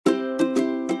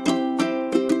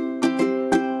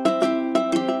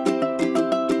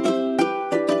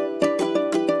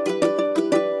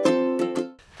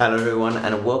Hello, everyone,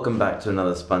 and welcome back to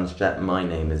another Sponge Chat. My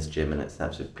name is Jim, and it's an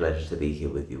absolute pleasure to be here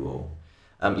with you all.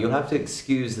 You'll have to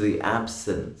excuse the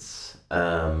absence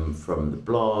from the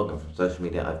blog and from social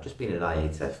media. I've just been at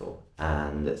EdTech,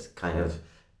 and it's kind of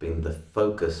been the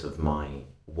focus of my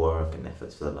work and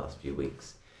efforts for the last few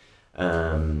weeks.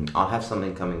 I'll have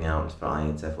something coming out for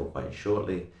EdTech quite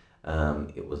shortly.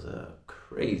 It was a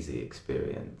crazy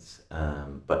experience,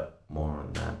 but more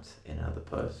on that in another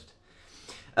post.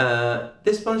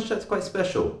 This Sponge Chat's quite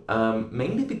special,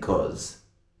 mainly because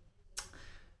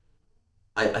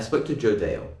I spoke to Joe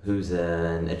Dale, who's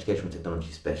an educational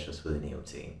technology specialist within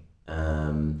ELT.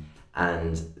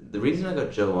 And the reason I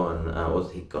got Joe on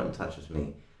was he got in touch with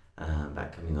me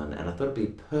about coming on, and I thought it'd be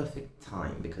a perfect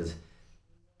time because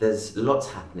there's lots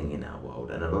happening in our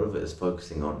world, and a lot of it is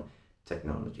focusing on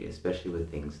technology, especially with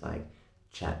things like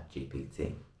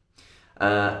ChatGPT.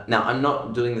 Now, I'm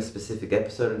not doing a specific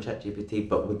episode on ChatGPT,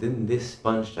 but within this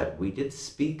Sponge Chat, we did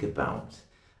speak about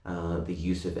the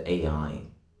use of AI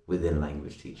within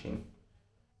language teaching.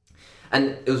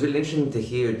 And it was really interesting to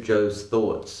hear Joe's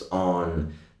thoughts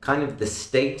on kind of the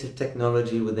state of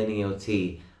technology within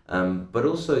ELT, but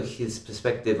also his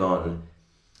perspective on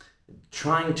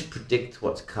trying to predict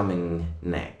what's coming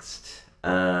next,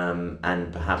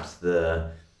 and perhaps the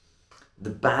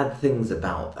bad things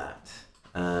about that.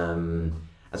 And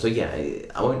so yeah,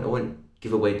 I won't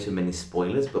give away too many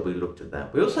spoilers, but we looked at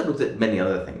that. We also looked at many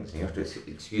other things. You have to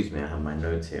excuse me, I have my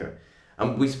notes here.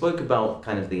 We spoke about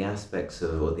kind of the aspects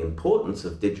of, or the importance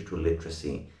of digital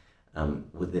literacy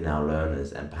within our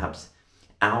learners, and perhaps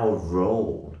our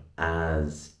role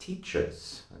as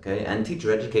teachers, okay, and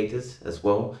teacher educators as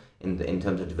well, in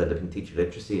terms of developing teacher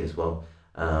literacy as well,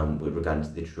 with regard to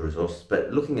digital resources.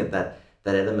 But looking at that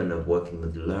element of working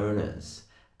with learners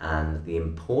and the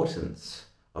importance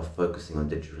of focusing on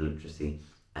digital literacy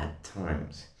at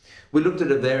times. We looked at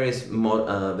various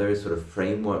sort of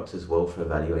frameworks as well for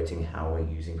evaluating how we're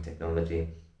using technology,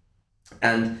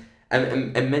 and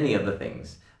many other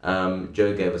things.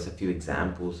 Joe gave us a few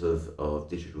examples of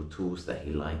digital tools that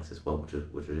he likes as well, which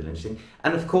was really interesting.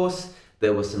 And of course,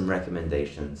 there were some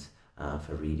recommendations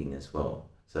for reading as well,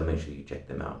 so make sure you check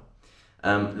them out.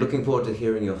 Looking forward to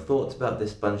hearing your thoughts about this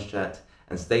Sponge Chat.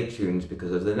 And stay tuned,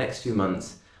 because over the next few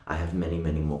months, I have many,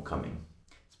 many more coming.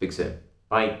 Speak soon.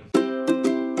 Bye.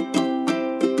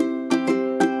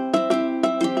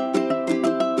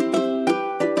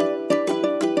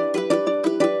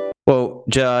 Well,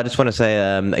 Joe, I just want to say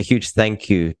a huge thank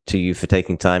you to you for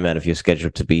taking time out of your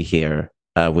schedule to be here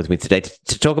with me today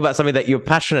to talk about something that you're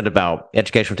passionate about,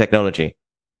 educational technology.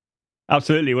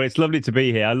 Absolutely. Well, it's lovely to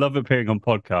be here. I love appearing on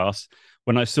podcasts.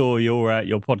 When I saw your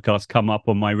podcast come up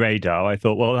on my radar, I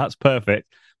thought, well, that's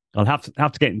perfect. I'll have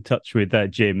to get in touch with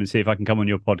Jim and see if I can come on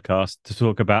your podcast to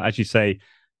talk about, as you say,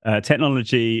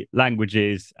 technology,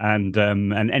 languages, and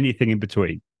anything in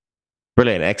between.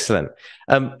 Brilliant, excellent.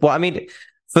 Well, I mean,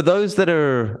 for those that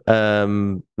are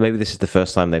maybe this is the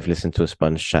first time they've listened to a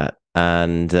Sponge Chat,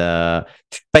 and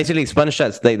basically Sponge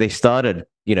Chats they started,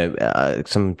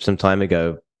 some time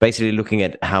ago, basically looking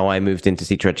at how I moved into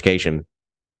teacher education.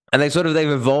 And they've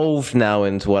evolved now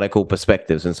into what I call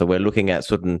perspectives. And so we're looking at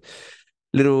certain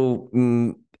little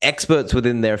experts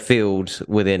within their field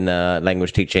within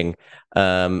language teaching,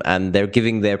 and they're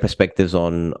giving their perspectives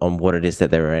on what it is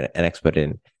that they're an expert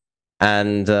in.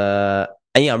 And yeah,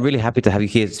 I'm really happy to have you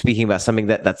here speaking about something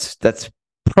that's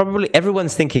probably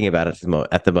everyone's thinking about it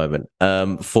at the moment,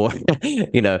 for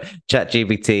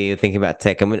ChatGPT, thinking about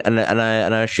tech, and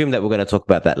I assume that we're going to talk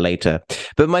about that later.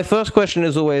 But my first question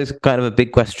is always kind of a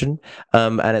big question,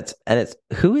 and it's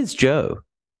who is Joe?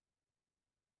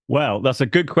 Well, that's a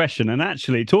good question. And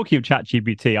actually, talking of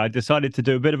ChatGPT, I decided to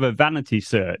do a bit of a vanity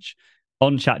search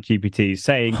on ChatGPT,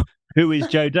 saying who is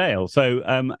Joe Dale. So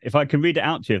if I can read it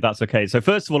out to you, if that's okay. So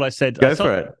first of all, I said go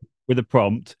for it with a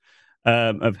prompt.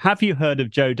 Of have you heard of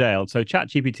Joe Dale? So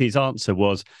ChatGPT's answer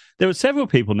was there were several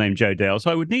people named Joe Dale, so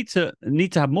I would need to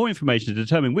have more information to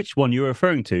determine which one you're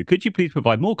referring to. Could you please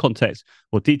provide more context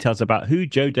or details about who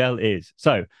Joe Dale is?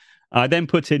 So I then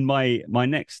put in my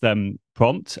next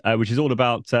prompt, which is all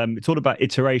about it's all about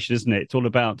iteration, isn't it? It's all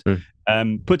about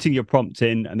putting your prompt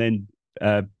in, and then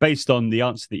based on the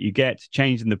answer that you get,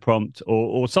 changing the prompt,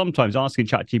 or sometimes asking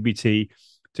ChatGPT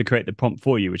to create the prompt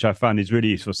for you, which I found is really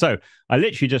useful. So I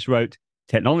literally just wrote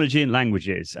technology and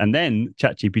languages, and then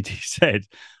ChatGPT said,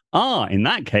 in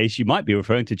that case, you might be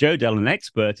referring to Joe Dell, an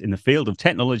expert in the field of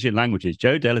technology and languages.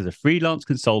 Joe Dell is a freelance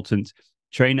consultant,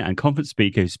 trainer, and conference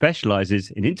speaker who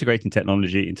specializes in integrating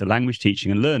technology into language teaching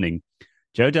and learning.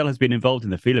 Joe Dell has been involved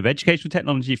in the field of educational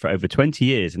technology for over 20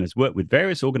 years and has worked with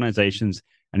various organizations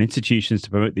and institutions to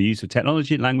promote the use of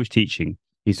technology and language teaching.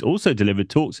 He's also delivered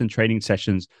talks and training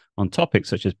sessions on topics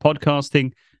such as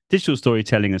podcasting, digital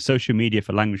storytelling, and social media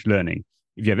for language learning.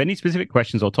 If you have any specific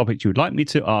questions or topics you would like me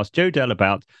to ask Joe Dell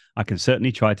about, I can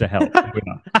certainly try to help.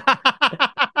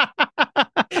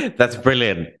 That's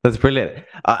brilliant. That's brilliant.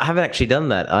 I haven't actually done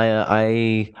that.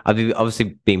 I've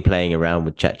obviously been playing around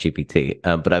with ChatGPT,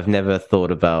 but I've never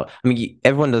thought about. I mean,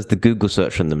 everyone does the Google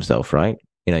search on themselves, right?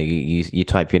 You know, you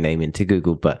type your name into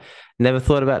Google, but never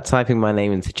thought about typing my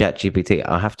name into ChatGPT.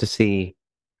 I'll have to see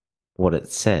what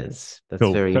it says. That's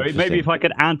Cool. very So interesting. maybe if I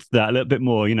could add to that a little bit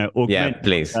more, augment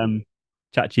please.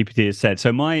 ChatGPT has said.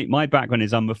 So my background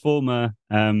is I'm a former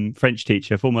French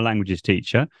teacher, former languages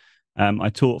teacher. I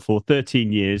taught for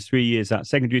 13 years, 3 years at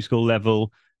secondary school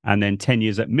level, and then 10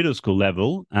 years at middle school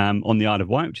level on the Isle of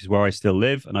Wight, which is where I still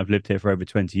live. And I've lived here for over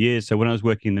 20 years. So when I was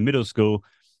working in the middle school,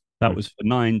 that was for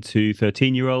 9 to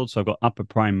 13-year-olds. So I've got upper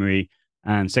primary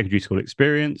and secondary school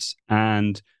experience.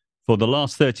 And for the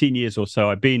last 13 years or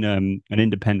so, I've been an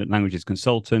independent languages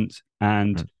consultant.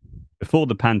 And before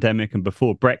the pandemic and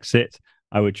before Brexit,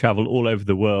 I would travel all over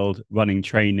the world running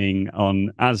training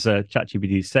on, as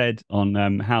ChatGPT said,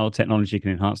 on how technology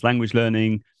can enhance language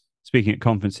learning, speaking at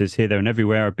conferences here, there, and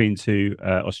everywhere. I've been to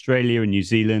Australia and New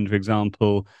Zealand, for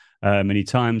example, many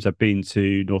times. I've been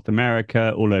to North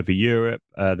America, all over Europe,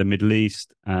 the Middle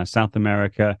East, South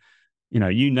America,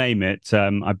 you name it.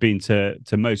 I've been to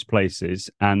most places.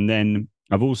 And then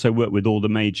I've also worked with all the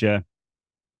major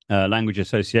language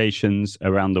associations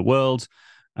around the world,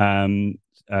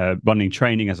 running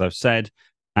training, as I've said.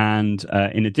 And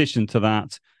in addition to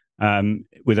that,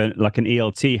 with an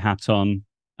ELT hat on,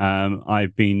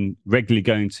 I've been regularly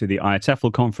going to the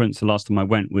IETFL conference. The last time I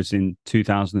went was in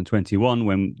 2021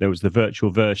 when there was the virtual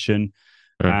version.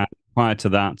 Prior to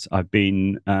that, I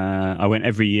went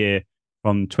every year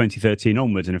from 2013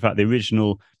 onwards. And in fact, the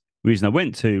original reason I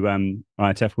went to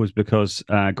IETFL was because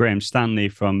Graham Stanley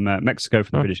from Mexico,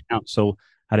 from the British Council,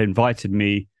 had invited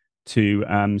me to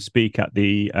speak at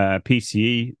the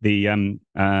PCE,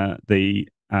 the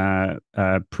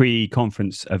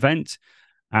pre-conference event.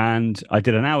 And I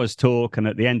did an hour's talk. And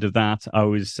at the end of that, I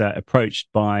was approached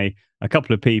by a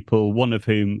couple of people, one of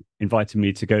whom invited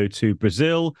me to go to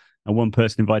Brazil, and one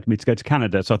person invited me to go to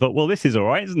Canada. So I thought, well, this is all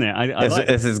right, isn't it?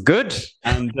 This is good.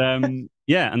 And and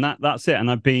that's it. And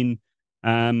I've been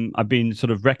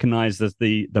sort of recognized as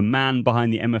the man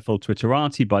behind the MFL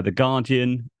Twitterati by The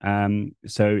Guardian.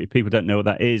 So if people don't know what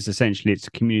that is, essentially it's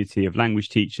a community of language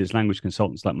teachers, language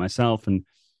consultants like myself, and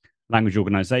language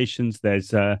organizations.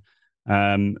 There's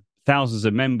thousands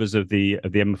of members of the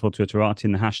MFL Twitterati,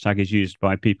 and the hashtag is used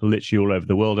by people literally all over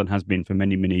the world and has been for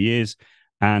many, many years.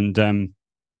 And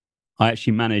I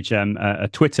actually manage a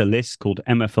Twitter list called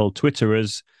MFL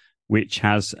Twitterers, which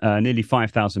has nearly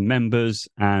 5,000 members.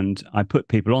 And I put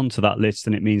people onto that list,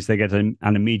 and it means they get an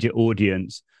immediate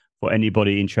audience for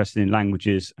anybody interested in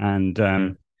languages and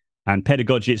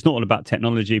pedagogy. It's not all about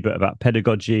technology, but about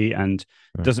pedagogy. And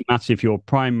it doesn't matter if you're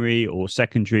primary or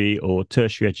secondary or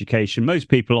tertiary education. Most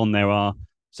people on there are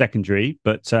secondary,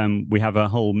 but we have a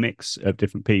whole mix of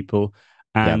different people.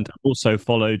 And also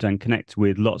followed and connect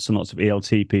with lots and lots of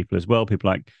ELT people as well. People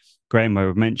like Graham, who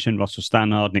I've mentioned, Russell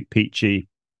Stannard, Nick Peachy.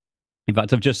 In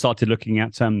fact, I've just started looking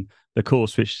at the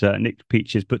course which Nick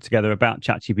Peachy has put together about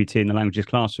ChatGPT in the languages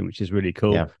classroom, which is really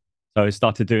cool. So I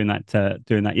started doing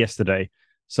that yesterday.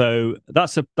 So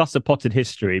that's a potted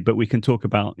history, but we can talk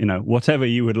about whatever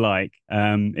you would like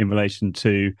in relation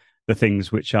to the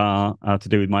things which are to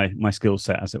do with my skill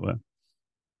set, as it were.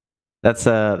 That's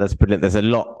brilliant. There's a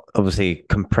lot obviously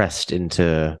compressed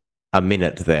into a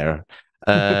minute there.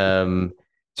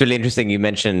 It's really interesting. You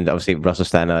mentioned obviously Russell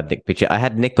Stannard, Nick Peachy. I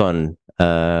had Nick on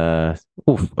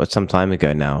some time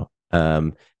ago now.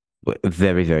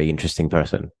 Very, very interesting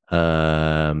person.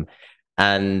 And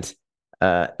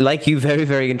like you, very,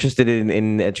 very interested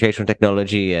in educational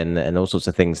technology and all sorts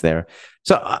of things there.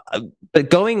 So,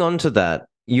 but going on to that,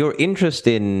 your interest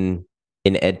in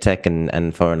EdTech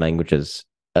and foreign languages,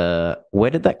 where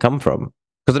did that come from?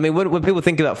 Because I mean, when people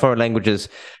think about foreign languages,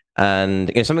 and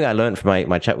something I learned from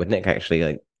my chat with Nick, actually,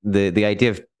 like the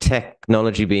idea of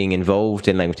technology being involved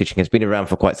in language teaching has been around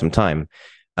for quite some time.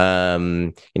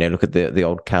 Look at the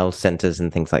old CAL centers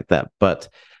and things like that. But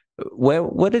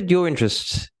where did your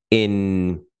interest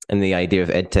in the idea of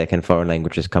EdTech and foreign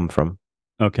languages come from?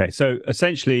 Okay, so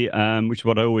essentially, which is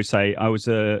what I always say, I was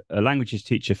a languages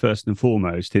teacher first and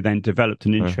foremost, who then developed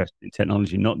an interest in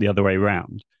technology, not the other way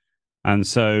around. And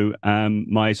so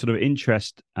my sort of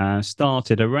interest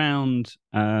started around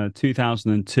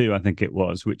 2002, I think it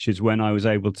was, which is when I was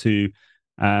able to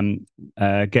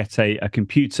get a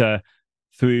computer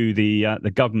through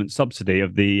the government subsidy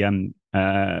of the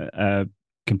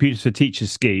Computers for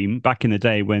Teachers scheme back in the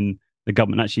day when the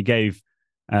government actually gave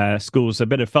schools a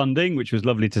bit of funding, which was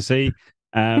lovely to see.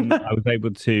 I was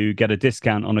able to get a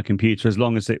discount on a computer as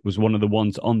long as it was one of the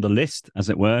ones on the list, as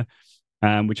it were,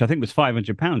 which I think was £500,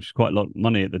 which was quite a lot of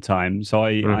money at the time. So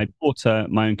I bought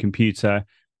my own computer,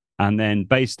 and then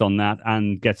based on that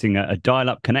and getting a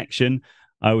dial-up connection,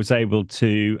 I was able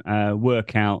to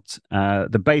work out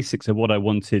the basics of what I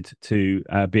wanted to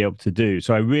be able to do.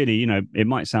 So I really, it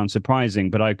might sound surprising,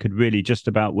 but I could really just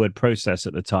about word process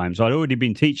at the time. So I'd already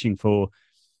been teaching for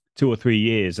 2 or 3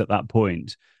 years at that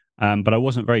point, but I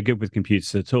wasn't very good with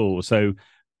computers at all. So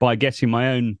by getting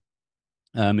my own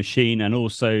machine, and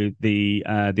also the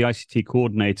ICT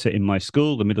coordinator in my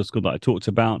school, the middle school that I talked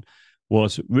about,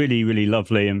 was really, really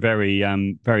lovely and very,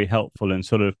 very helpful, and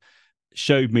sort of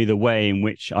showed me the way in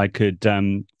which I could,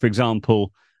 for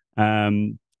example,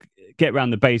 get around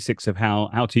the basics of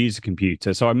how to use a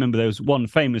computer. So I remember there was one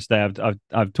famous day.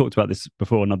 I've talked about this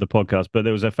before on other podcasts, but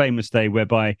there was a famous day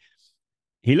whereby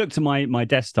he looked at my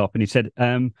desktop and he said,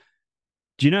 "Do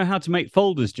you know how to make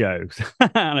folders, Joe?"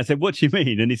 And I said, "What do you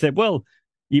mean?" And he said, "Well,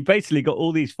 you basically got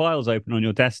all these files open on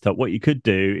your desktop. What you could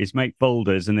do is make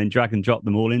folders and then drag and drop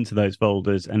them all into those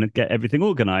folders and get everything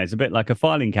organized, a bit like a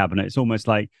filing cabinet. It's almost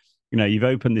like, you've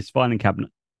opened this filing cabinet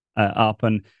up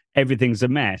and everything's a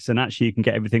mess, and actually you can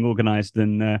get everything organized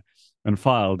and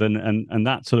filed. And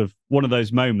that's sort of one of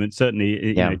those moments,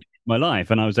 certainly, in my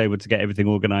life. And I was able to get everything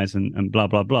organized and blah,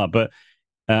 blah, blah. But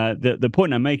the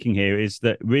point I'm making here is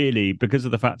that really, because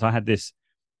of the fact I had this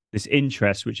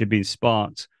interest, which had been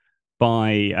sparked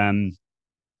by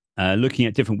looking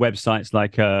at different websites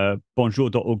like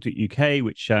bonjour.org.uk,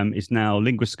 which is now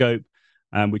Linguiscope,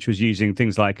 which was using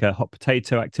things like hot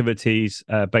potato activities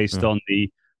based on the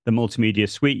multimedia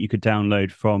suite you could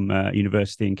download from a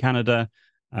university in Canada,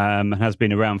 and has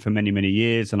been around for many, many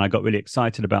years. And I got really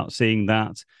excited about seeing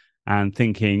that and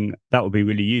thinking that would be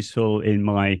really useful in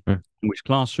my English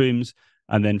classrooms.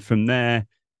 And then from there,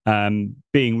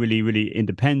 being really, really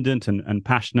independent and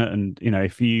passionate. And,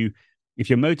 if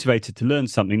you're motivated to learn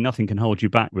something, nothing can hold you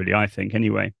back, really, I think,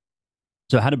 anyway.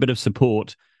 So I had a bit of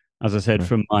support, as I said,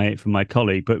 from my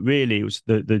colleague, but really it was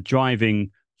the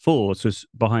driving force was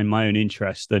behind my own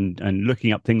interest and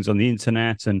looking up things on the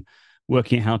internet and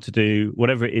working out how to do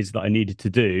whatever it is that I needed to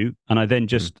do. And I then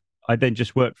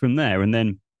just worked from there. And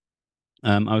then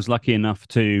I was lucky enough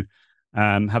to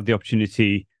have the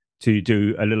opportunity to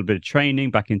do a little bit of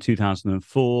training back in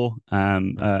 2004.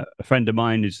 A friend of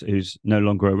mine who's no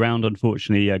longer around,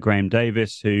 unfortunately, Graham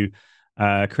Davis, who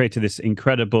created this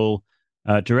incredible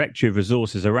directory of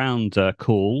resources around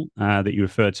call that you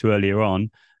referred to earlier on.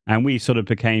 And we sort of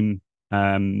became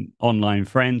online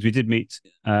friends. We did meet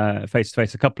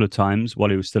face-to-face a couple of times while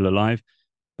he was still alive.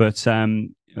 But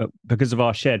because of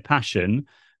our shared passion,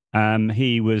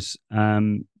 he was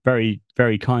very,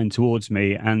 very kind towards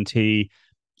me, and he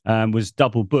was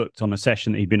double booked on a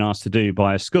session that he'd been asked to do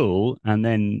by a school. And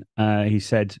then he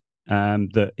said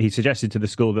that he suggested to the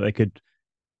school that they could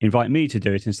invite me to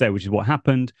do it instead, which is what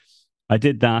happened. I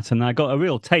did that, and I got a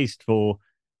real taste for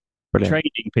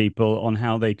training people on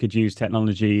how they could use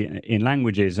technology in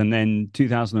languages. And then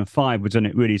 2005 was when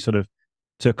it really sort of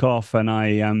took off. And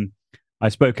I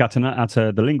spoke at the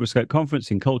Linguiscope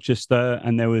conference in Colchester,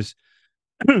 and there was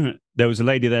a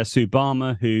lady there, Sue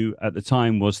Barmer, who at the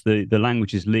time was the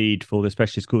languages lead for the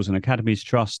Specialist Schools and Academies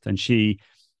Trust, and she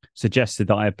suggested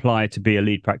that I apply to be a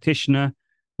lead practitioner,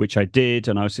 which I did,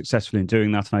 and I was successful in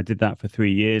doing that, and I did that for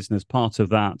 3 years. And as part of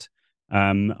that,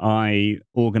 I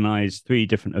organized 3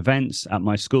 different events at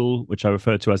my school, which I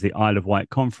refer to as the Isle of Wight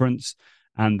Conference,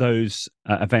 and those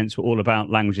events were all about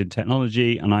language and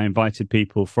technology, and I invited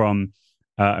people from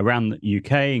around the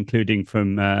UK, including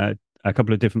from a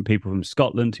couple of different people from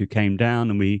Scotland who came down,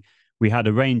 and we had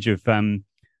a range of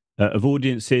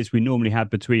audiences. We normally had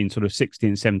between sort of 60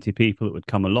 and 70 people that would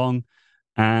come along,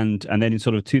 and then in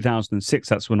sort of 2006,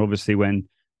 that's when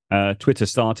Twitter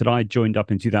started. I joined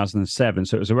up in 2007,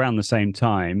 so it was around the same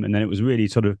time. And then it was really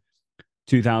sort of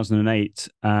 2008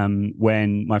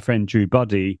 when my friend Drew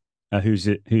Buddy, who's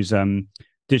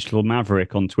digital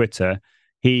maverick on Twitter,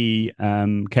 he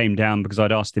came down because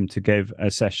I'd asked him to give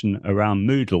a session around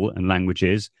Moodle and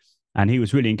languages, and he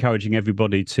was really encouraging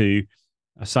everybody to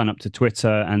sign up to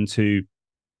Twitter and to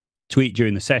tweet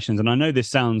during the sessions. And I know this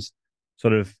sounds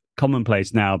sort of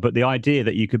commonplace now, but the idea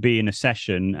that you could be in a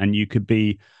session and you could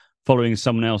be following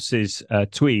someone else's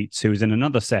tweets who was in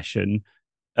another session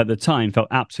at the time felt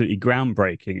absolutely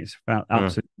groundbreaking. It's felt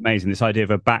absolutely amazing, this idea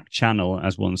of a back channel,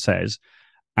 as one says.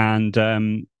 And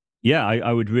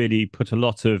I would really put a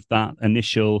lot of that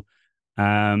initial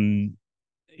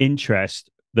interest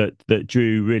that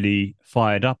Drew really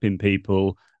fired up in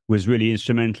people was really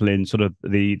instrumental in sort of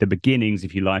the beginnings,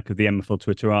 if you like, of the MFL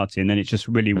Twitterati, and then it just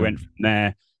really went from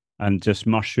there and just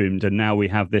mushroomed, and now we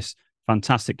have this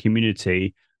fantastic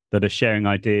community that are sharing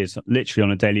ideas literally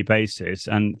on a daily basis.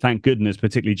 And thank goodness,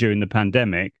 particularly during the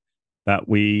pandemic, that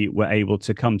we were able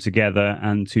to come together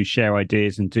and to share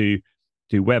ideas and do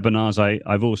webinars.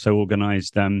 I've also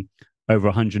organized over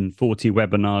 140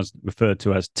 webinars referred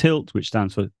to as TILT, which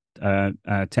stands for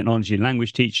Technology and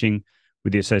Language Teaching,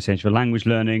 with the Association for Language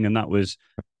Learning, and that was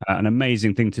an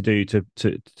amazing thing to do,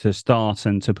 to start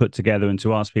and to put together and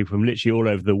to ask people from literally all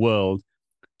over the world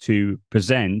to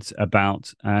present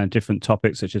about different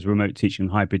topics such as remote teaching,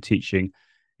 hybrid teaching,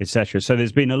 etc. So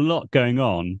there's been a lot going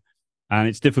on, and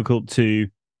it's difficult to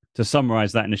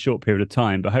summarize that in a short period of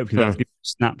time, but hopefully that's a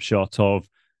snapshot of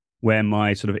where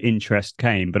my sort of interest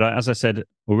came. But as I said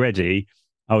already,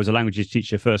 I was a languages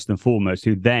teacher first and foremost,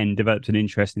 who then developed an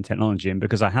interest in technology. And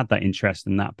because I had that interest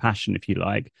and that passion, if you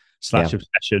like, /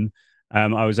 obsession,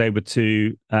 I was able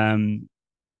to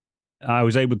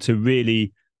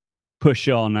really push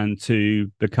on and to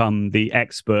become the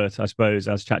expert, I suppose,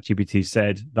 as ChatGPT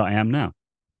said, that I am now.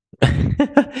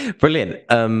 Brilliant.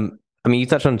 I mean, you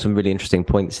touched on some really interesting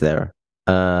points there,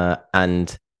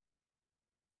 and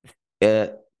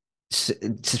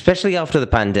especially after the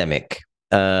pandemic.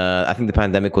 I think the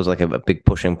pandemic was like a big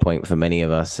pushing point for many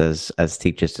of us as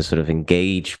teachers to sort of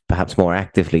engage perhaps more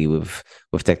actively with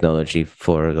technology,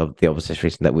 for the obvious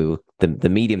reason that the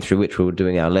medium through which we were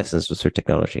doing our lessons was through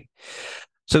technology.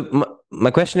 So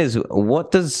my question is,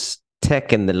 what does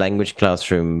tech in the language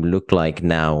classroom look like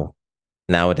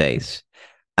nowadays?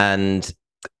 And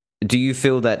do you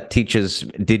feel that teachers'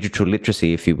 digital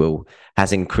literacy, if you will,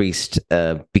 has increased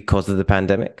because of the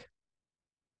pandemic?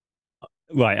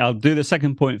 Right, I'll do the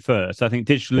second point first. I think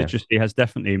digital literacy has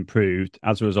definitely improved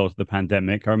as a result of the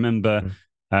pandemic. I remember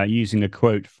using a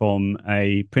quote from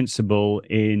a principal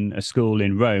in a school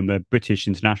in Rome, a British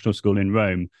international school in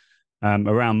Rome,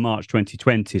 around March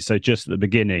 2020, so just at the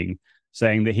beginning,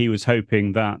 saying that he was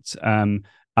hoping that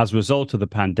as a result of the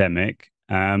pandemic,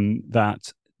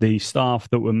 that the staff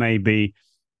that were maybe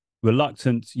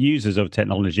reluctant users of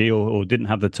technology or didn't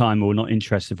have the time or were not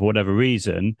interested for whatever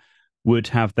reason would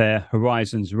have their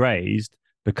horizons raised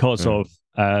because of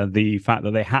the fact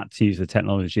that they had to use the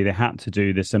technology. They had to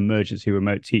do this emergency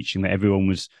remote teaching that everyone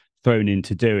was thrown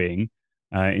into doing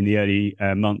in the early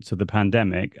months of the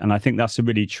pandemic. And I think that's a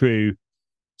really true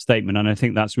statement. And I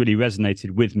think that's really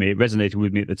resonated with me. It resonated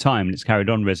with me at the time, and it's carried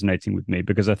on resonating with me,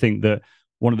 because I think that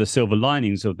one of the silver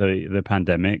linings of the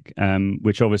pandemic,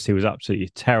 which obviously was absolutely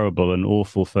terrible and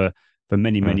awful for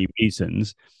many, many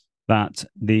reasons, that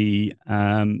the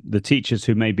teachers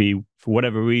who maybe for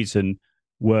whatever reason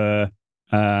were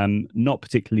not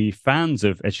particularly fans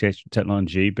of educational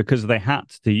technology, because they had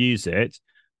to use it,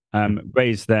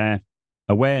 raised their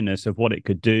awareness of what it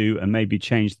could do and maybe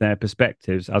change their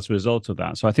perspectives as a result of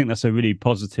that. So I think that's a really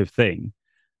positive thing.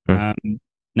 Now,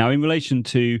 in relation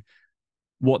to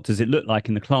what does it look like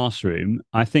in the classroom,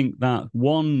 I think that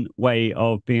one way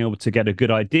of being able to get a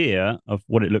good idea of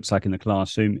what it looks like in the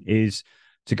classroom is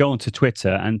to go onto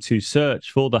Twitter and to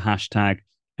search for the hashtag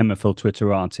MFL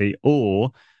Twitterati, or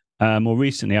more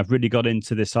recently, I've really got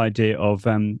into this idea of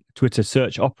Twitter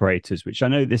search operators, which I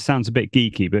know this sounds a bit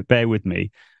geeky, but bear with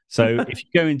me. So if you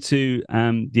go into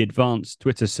the advanced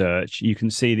Twitter search, you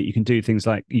can see that you can do things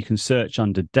like you can search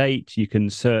under date, you can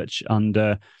search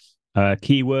under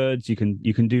keywords,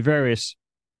 you can do various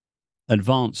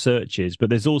advanced searches, but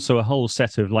there's also a whole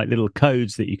set of like little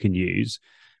codes that you can use,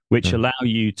 which allow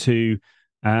you to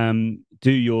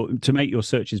make your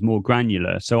searches more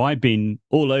granular. So I've been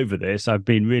all over this. I've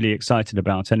been really excited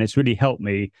about it, and it's really helped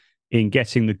me in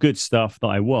getting the good stuff that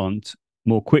I want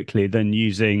more quickly than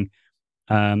using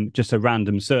just a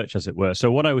random search, as it were.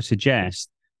 So what I would suggest,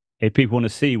 if people want to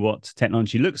see what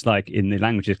technology looks like in the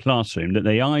languages classroom, that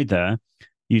they either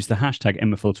use the hashtag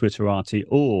MFL Twitterati,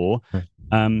 or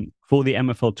for the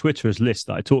MFL Twitterers list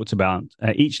that I talked about,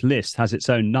 each list has its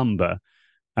own number.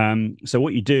 So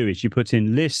what you do is you put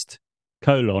in list :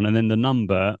 and then the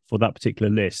number for that particular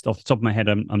list. Off the top of my head,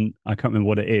 I can't remember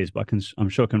what it is, but I'm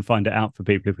sure I can find it out for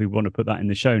people if we want to put that in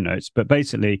the show notes. But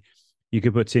basically, you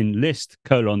could put in list :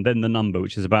 then the number,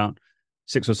 which is about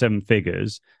 6 or 7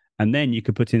 figures, and then you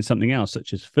could put in something else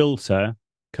such as filter :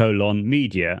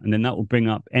 media, and then that will bring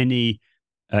up any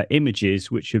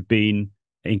images which have been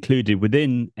included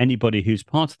within anybody who's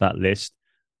part of that list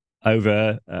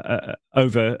over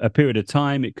a period of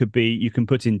time. It could be, you can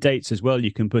put in dates as well.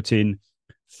 You can put in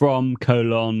from :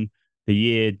 the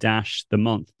year dash the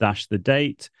month dash the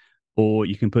date, or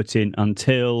you can put in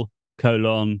until :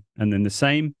 colon, and then the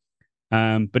same.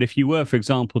 But if you were, for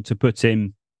example, to put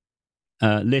in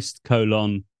list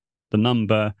colon the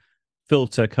number,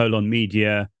 filter colon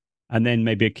media, and then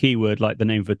maybe a keyword like the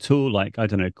name of a tool, like, I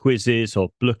don't know, quizzes or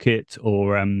Blookit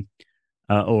or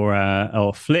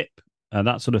Flip,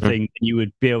 that sort of thing, you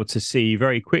would be able to see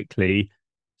very quickly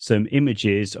some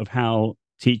images of how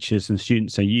teachers and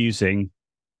students are using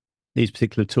these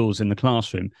particular tools in the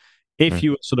classroom. If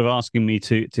you were sort of asking me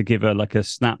to give a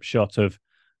snapshot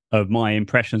of my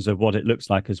impressions of what it looks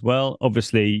like as well,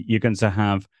 obviously you're going to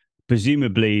have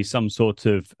presumably some sort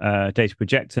of data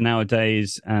projector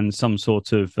nowadays and some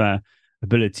sort of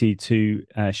ability to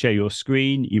share your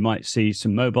screen. You might see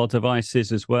some mobile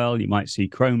devices as well. You might see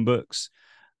Chromebooks.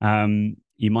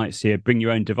 You might see a bring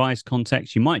your own device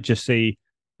context. You might just see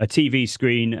a TV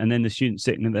screen and then the student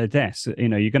sitting at their desk. You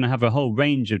know, you're going to have a whole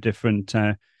range of different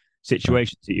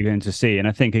situations that you're going to see. And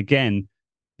I think, again,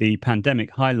 the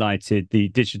pandemic highlighted the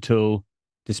digital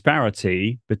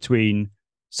disparity between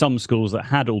some schools that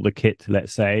had all the kit,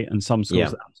 let's say, and some schools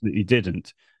that absolutely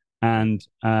didn't. And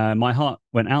my heart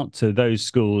went out to those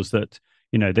schools that,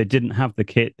 you know, they didn't have the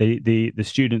kit. The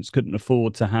students couldn't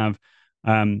afford to have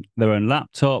their own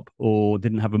laptop, or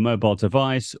didn't have a mobile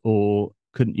device, or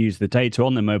couldn't use the data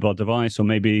on their mobile device, or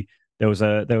maybe there was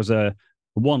a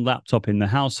one laptop in the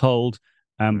household,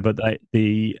 but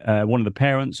one of the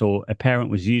parents or a parent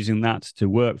was using that to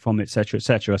work from, etc.,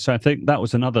 etc. So I think that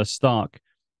was another stark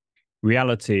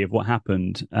reality of what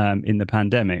happened in the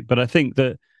pandemic. But I think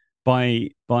that by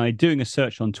doing a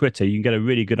search on Twitter, you can get a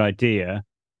really good idea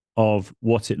of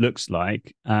what it looks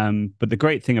like. But the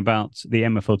great thing about the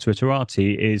MFL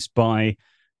Twitterati is by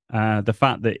the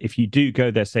fact that if you do go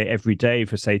there, say, every day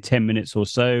for, say, 10 minutes or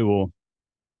so,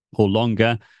 or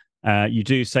longer, you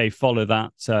do, say, follow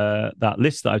that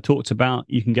list that I talked about,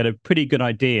 you can get a pretty good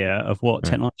idea of what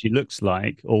technology looks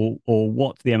like, or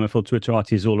what the MFL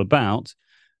Twitterati is all about,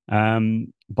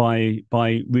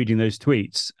 by reading those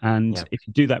tweets. And if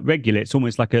you do that regularly, it's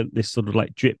almost like this sort of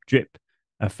like drip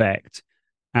effect,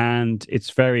 and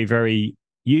it's very, very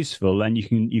useful, and you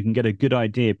can get a good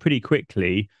idea pretty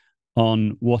quickly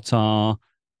on what are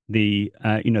the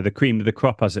the cream of the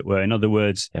crop, as it were. In other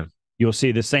words, you'll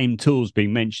see the same tools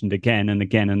being mentioned again and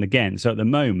again and again. So at the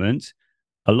moment,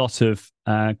 a lot of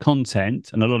content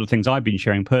and a lot of things I've been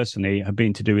sharing personally have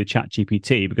been to do with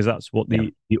ChatGPT, because that's what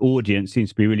the audience seems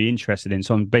to be really interested in.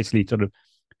 So I'm basically sort of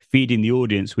feeding the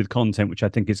audience with content which I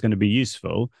think is going to be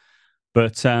useful.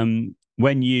 But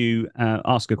when you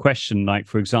ask a question like,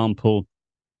 for example,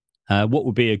 what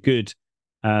would be a good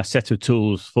set of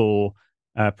tools for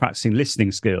practicing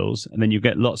listening skills, and then you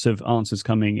get lots of answers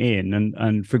coming in.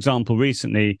 And for example,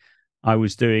 recently I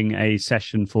was doing a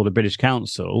session for the British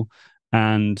Council,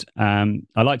 and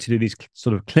I like to do these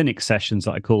sort of clinic sessions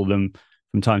that I call them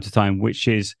from time to time, which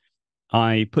is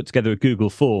I put together a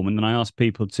Google form, and then I ask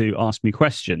people to ask me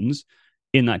questions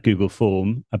in that Google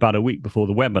form about a week before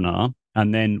the webinar.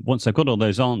 And then once I've got all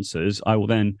those answers, I will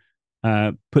then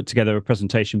put together a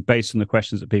presentation based on the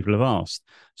questions that people have asked.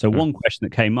 So one question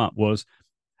that came up was,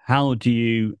 how do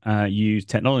you use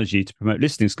technology to promote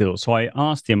listening skills? So I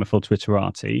asked the MFL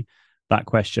Twitterati that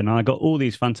question, and I got all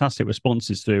these fantastic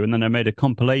responses through. And then I made a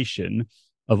compilation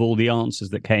of all the answers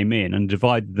that came in and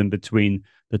divided them between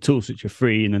the tools which are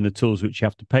free and then the tools which you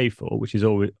have to pay for, which is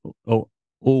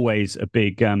always a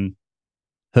big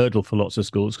hurdle for lots of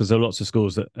schools, because there are lots of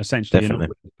schools that essentially are not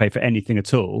willing to pay for anything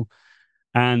at all.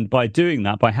 And by doing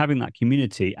that, by having that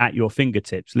community at your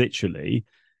fingertips, literally,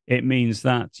 it means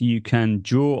that you can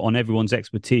draw on everyone's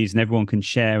expertise and everyone can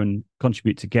share and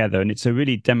contribute together. And it's a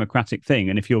really democratic thing.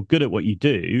 And if you're good at what you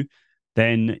do,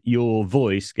 then your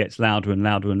voice gets louder and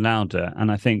louder and louder.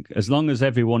 And I think as long as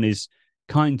everyone is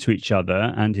kind to each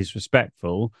other and is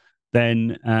respectful,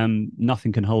 then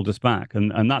nothing can hold us back.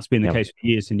 And that's been the case for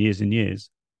years and years and years.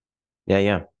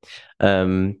 I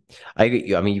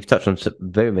agree. I mean, you've touched on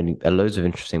loads of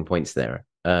interesting points there.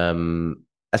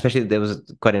 Especially, there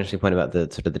was quite an interesting point about the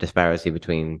sort of the disparity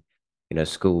between,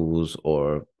 schools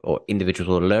or individuals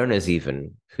or learners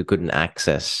even who couldn't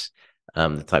access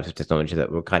the types of technology that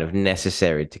were kind of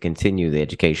necessary to continue the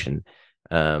education,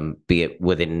 be it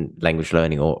within language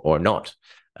learning or not,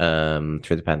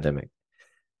 through the pandemic.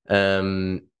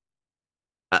 I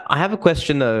have a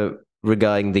question though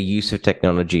regarding the use of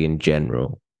technology in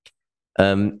general.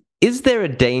 Is there a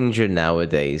danger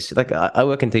nowadays? Like, I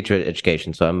work in teacher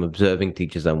education, so I'm observing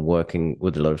teachers, I'm working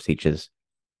with a lot of teachers,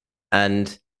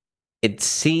 and it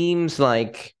seems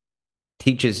like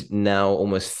teachers now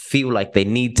almost feel like they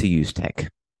need to use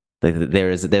tech.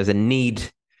 There's a need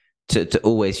to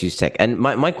always use tech. And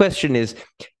my question is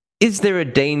there a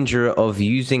danger of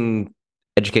using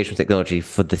educational technology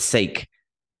for the sake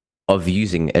of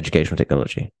using educational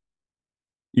technology?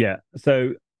 Yeah.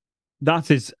 So that's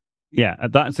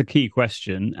a key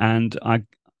question, and I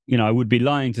would be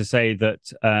lying to say that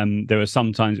there are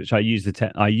some times which I use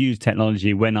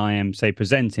technology when I am, say,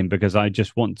 presenting, because I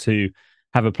just want to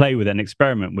have a play with it and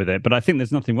experiment with it. But I think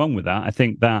there's nothing wrong with that. I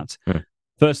think that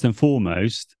first and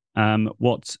foremost,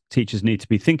 what teachers need to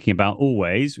be thinking about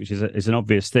always, which is an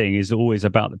obvious thing, is always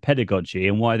about the pedagogy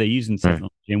and why they're using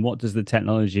technology and what does the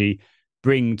technology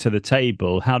bring to the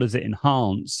table? How does it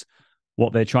enhance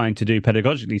what they're trying to do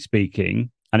pedagogically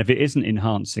speaking? And if it isn't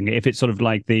enhancing it, if it's sort of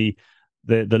like the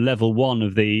level one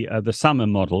of the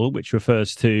Salmon model, which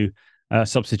refers to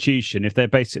substitution, if they're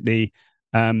basically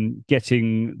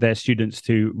getting their students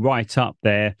to write up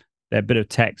their bit of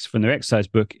text from their exercise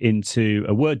book into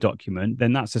a Word document,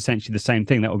 then that's essentially the same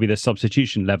thing. That would be the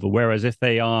substitution level. Whereas if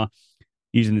they are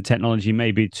using the technology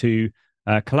maybe to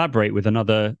collaborate with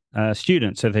another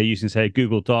student, so they're using, say, a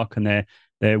Google Doc, and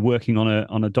they're working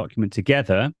on a document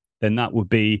together, then that would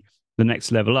be the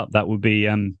next level up. That would be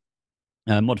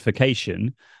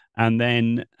modification. And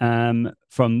then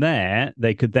from there,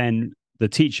 the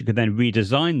teacher could then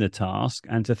redesign the task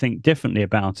and to think differently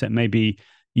about it, maybe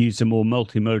use a more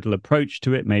multimodal approach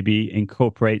to it, maybe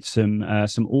incorporate some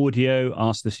audio,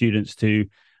 ask the students to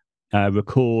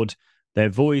record their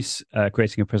voice,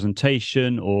 creating a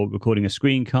presentation or recording a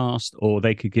screencast, or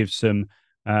they could give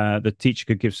the teacher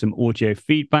could give some audio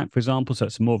feedback, for example. So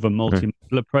it's more of a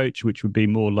multimodal approach, which would be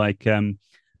more like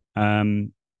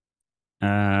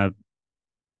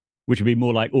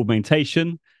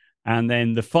augmentation. And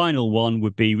then the final one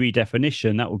would be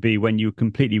redefinition. That would be when you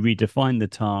completely redefine the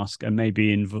task and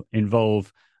maybe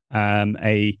involve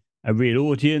a real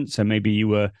audience. So maybe you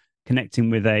were connecting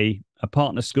with a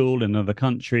partner school in another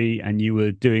country, and you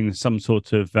were doing some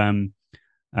sort of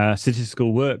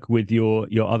statistical work with your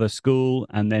other school,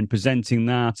 and then presenting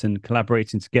that and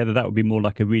collaborating together. That would be more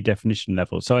like a redefinition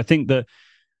level. So I think that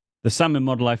the Salmon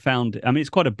model, I found, I mean, it's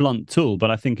quite a blunt tool, but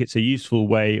I think it's a useful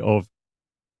way of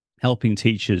helping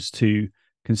teachers to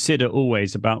consider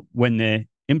always about when they're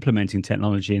implementing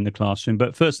technology in the classroom.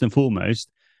 But first and foremost,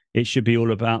 it should be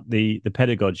all about the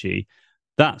pedagogy.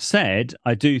 That said,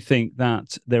 I do think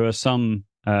that there are some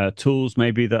tools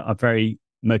maybe that are very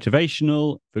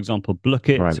motivational. For example,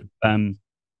 Blookit,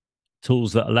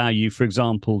 tools that allow you, for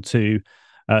example, to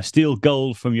steal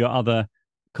gold from your other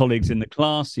colleagues in the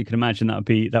class. You can imagine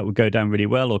that would go down really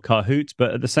well, or Kahoot.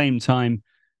 But at the same time,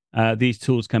 these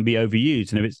tools can be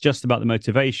overused, and if it's just about the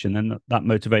motivation, then that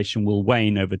motivation will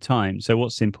wane over time. So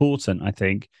what's important, I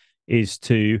think, is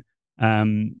to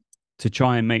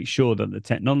try and make sure that the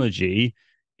technology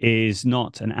is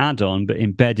not an add-on, but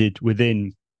embedded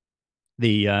within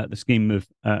the scheme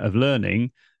of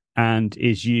learning, and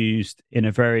is used in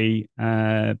a very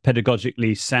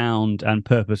pedagogically sound and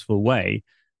purposeful way.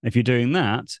 If you're doing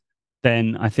that,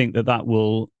 then I think that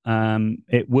will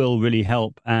it will really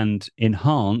help and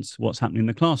enhance what's happening in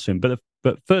the classroom. But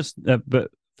first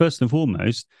and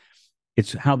foremost,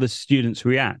 it's how the students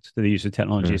react to the use of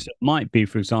technology. So it might be,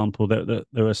 for example, that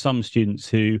there are some students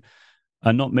who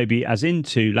are not maybe as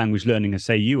into language learning as,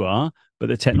 say, you are, but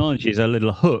the technology is a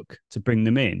little hook to bring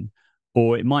them in.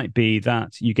 Or it might be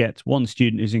that you get one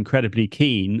student who's incredibly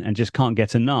keen and just can't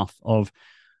get enough of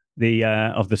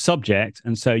the subject,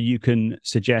 and so you can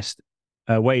suggest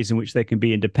ways in which they can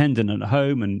be independent at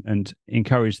home and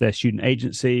encourage their student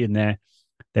agency and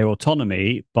their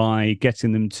autonomy by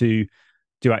getting them to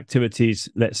do activities,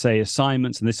 let's say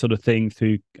assignments and this sort of thing,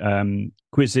 through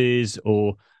quizzes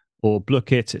or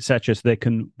Blookit, etc. So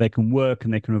they can work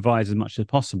and they can revise as much as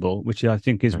possible, which I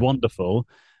think is wonderful.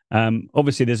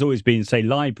 Obviously, there's always been, say,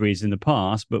 libraries in the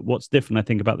past, but what's different, I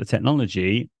think, about the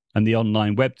technology and the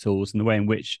online web tools and the way in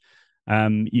which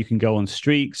you can go on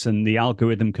streaks and the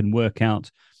algorithm can work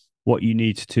out what you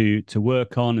need to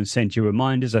work on and send you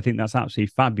reminders. I think that's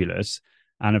absolutely fabulous,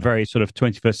 and a very sort of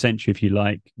 21st century, if you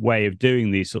like, way of doing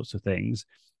these sorts of things.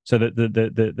 So that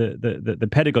the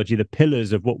pedagogy, the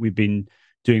pillars of what we've been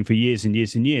doing for years and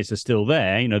years and years are still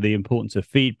there. You know, the importance of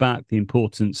feedback, the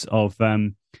importance of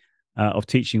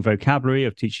teaching vocabulary,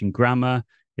 of teaching grammar,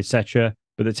 etc.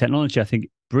 But the technology, I think,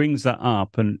 brings that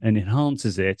up and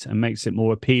enhances it and makes it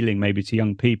more appealing maybe to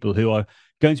young people who are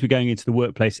going to be going into the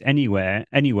workplace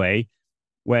anyway,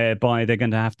 whereby they're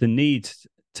going to have to need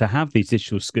to have these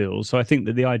digital skills. So I think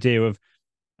that the idea of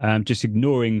just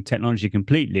ignoring technology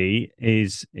completely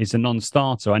is a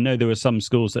non-starter. I know there are some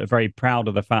schools that are very proud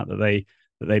of the fact that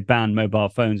they ban mobile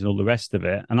phones and all the rest of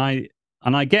it, and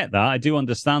I get that. I do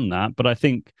understand that, but I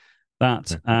think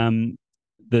that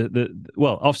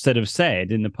well, Ofsted have said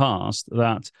in the past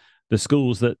that the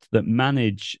schools that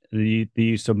manage the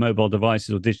use of mobile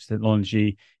devices or digital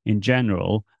technology in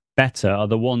general better are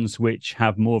the ones which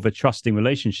have more of a trusting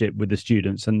relationship with the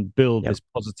students and build this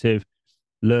positive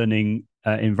learning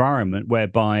environment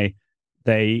whereby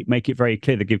they make it very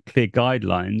clear, they give clear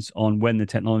guidelines on when the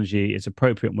technology is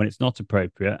appropriate and when it's not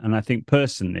appropriate. And I think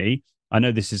personally, I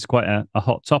know this is quite a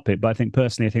hot topic, but I think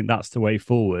that's the way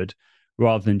forward,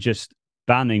 rather than just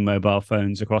banning mobile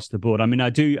phones across the board. I mean, I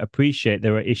do appreciate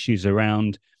there are issues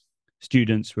around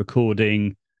students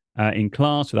recording in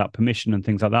class without permission and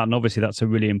things like that. And obviously that's a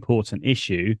really important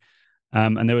issue.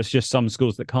 And there was just some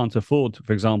schools that can't afford,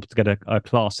 for example, to get a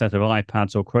class set of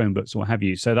iPads or Chromebooks or what have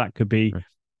you. So that could be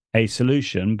a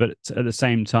solution. But at the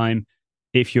same time,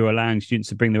 if you're allowing students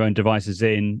to bring their own devices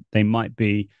in, they might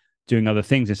be doing other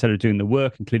things instead of doing the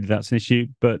work, and clearly that's an issue.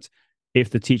 But if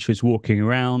the teacher is walking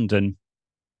around and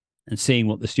seeing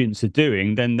what the students are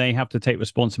doing, then they have to take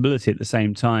responsibility at the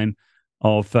same time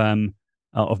of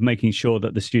making sure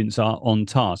that the students are on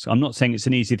task. I'm not saying it's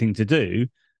an easy thing to do,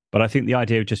 but I think the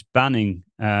idea of just banning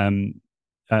the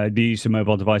use of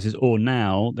mobile devices, or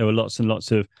now there are lots and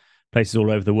lots of places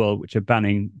all over the world which are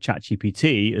banning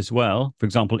ChatGPT as well. For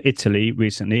example, Italy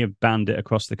recently have banned it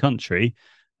across the country.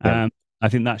 I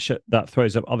think that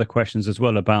throws up other questions as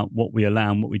well about what we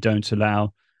allow and what we don't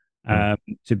allow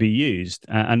to be used.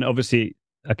 And obviously,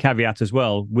 a caveat as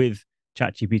well with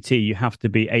ChatGPT, you have to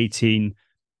be 18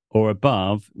 or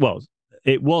above. Well,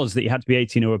 it was that you had to be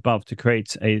 18 or above to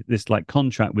create this like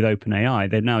contract with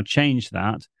OpenAI. They've now changed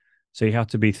that. So you have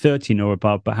to be 13 or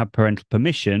above, but have parental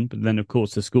permission. But then, of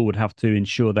course, the school would have to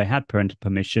ensure they had parental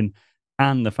permission,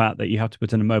 and the fact that you have to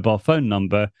put in a mobile phone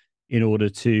number in order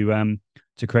to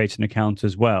create an account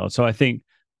as well. So I think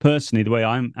personally, the way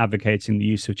I'm advocating the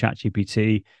use of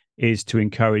ChatGPT is to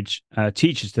encourage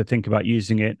teachers to think about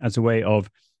using it as a way of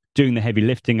doing the heavy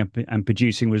lifting and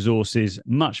producing resources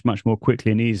much, much more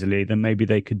quickly and easily than maybe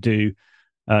they could do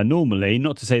normally.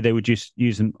 Not to say they would just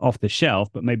use them off the shelf,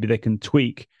 but maybe they can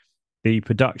tweak the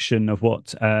production of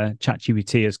what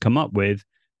ChatGPT has come up with,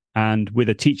 and with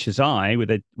a teacher's eye,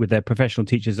 with their professional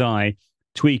teacher's eye,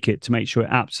 tweak it to make sure it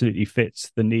absolutely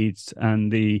fits the needs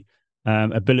and the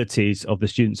abilities of the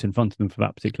students in front of them for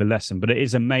that particular lesson. But it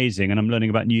is amazing, and I'm learning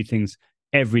about new things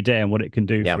every day and what it can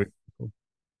do for people.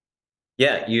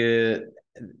 Yeah,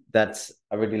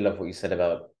 I really love what you said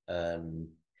about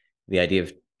the idea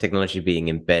of technology being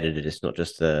embedded. It's not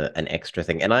just an extra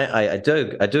thing. And I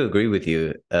do agree with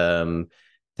you.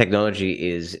 Technology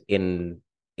is in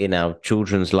our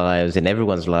children's lives, in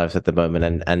everyone's lives at the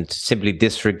moment, and to simply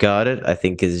disregard it, I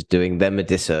think, is doing them a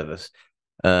disservice.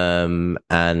 And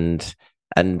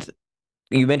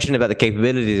you mentioned about the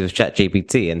capabilities of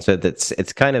ChatGPT, and so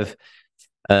it's kind of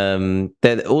there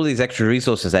are all these extra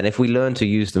resources, and if we learn to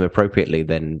use them appropriately,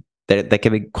 then they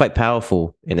can be quite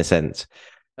powerful in a sense.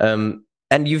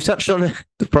 And you've touched on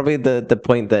probably the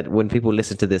point that when people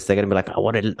listen to this, they're going to be like, I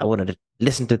wanted to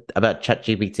listen to about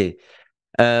ChatGPT.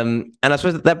 And I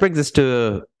suppose that brings us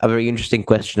to a very interesting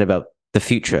question about the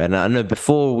future. And I know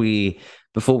before this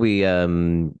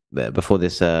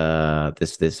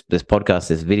podcast,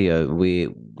 this video, we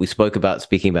spoke about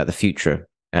speaking about the future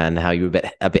and how you were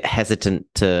a bit hesitant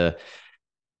to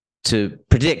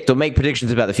predict or make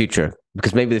predictions about the future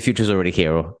because maybe the future is already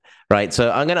here. Right.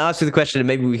 So I'm going to ask you the question, and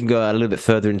maybe we can go a little bit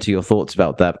further into your thoughts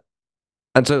about that.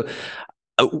 And so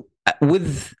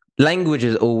with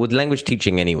languages, or with language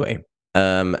teaching anyway,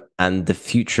 and the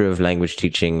future of language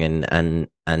teaching and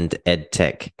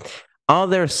EdTech, are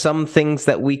there some things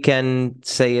that we can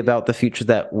say about the future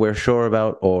that we're sure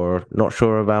about or not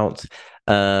sure about?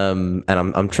 And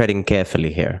I'm treading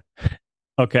carefully here.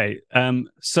 Okay.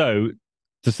 So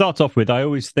to start off with, I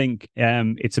always think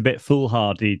it's a bit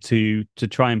foolhardy to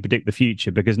try and predict the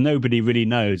future, because nobody really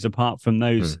knows apart from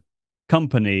those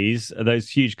companies, those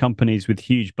huge companies with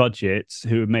huge budgets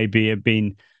who maybe have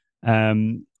been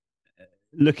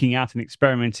looking at and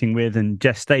experimenting with and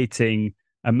gestating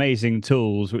amazing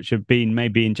tools which have been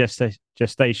maybe in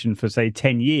gestation for, say,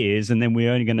 10 years, and then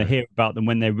we're only going to hear about them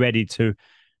when they're ready to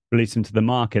release them to the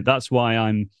market. That's why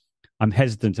I'm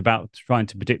hesitant about trying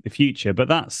to predict the future. But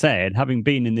that said, having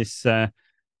been in this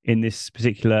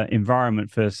particular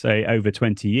environment for, say, over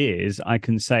 20 years, I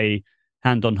can say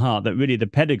hand on heart that really the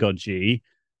pedagogy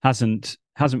hasn't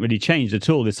really changed at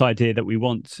all. This idea that we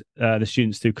want the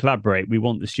students to collaborate, we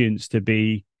want the students to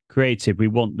be creative, we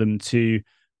want them to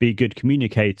be good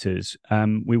communicators,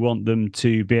 we want them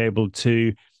to be able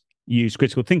to use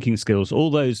critical thinking skills, all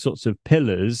those sorts of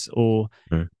pillars or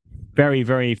very,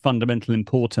 very fundamental,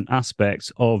 important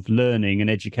aspects of learning and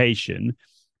education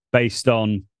based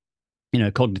on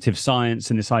cognitive science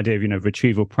and this idea of,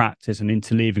 retrieval practice and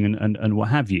interleaving and what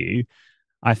have you.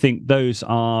 I think those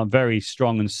are very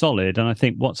strong and solid. And I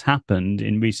think what's happened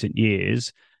in recent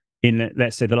years, in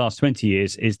let's say the last 20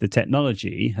 years, is the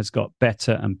technology has got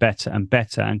better and better and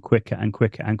better and quicker and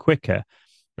quicker and quicker.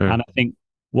 And I think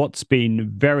what's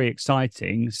been very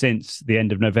exciting since the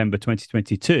end of November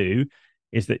 2022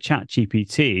 is that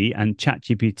ChatGPT and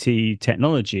ChatGPT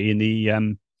technology in the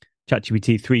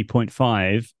ChatGPT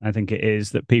 3.5, I think it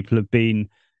is, that people have been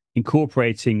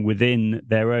incorporating within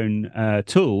their own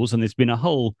tools. And there's been a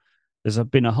whole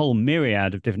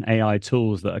myriad of different AI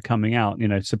tools that are coming out,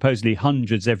 supposedly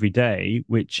hundreds every day,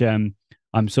 which I'm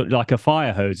sort of like a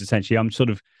fire hose, essentially. I'm sort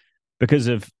of, because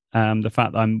of the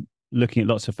fact that I'm looking at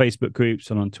lots of Facebook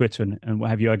groups and on Twitter and what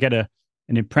have you, I get an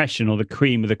impression, or the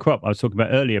cream of the crop I was talking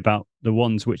about earlier, about the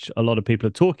ones which a lot of people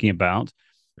are talking about,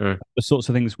 the sorts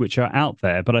of things which are out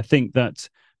there. But I think that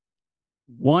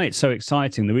why it's so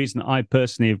exciting, the reason I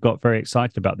personally have got very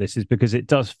excited about this, is because it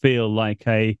does feel like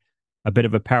a bit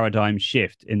of a paradigm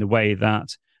shift in the way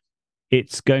that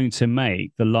it's going to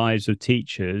make the lives of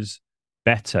teachers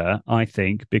better, I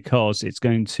think, because it's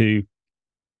going to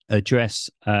address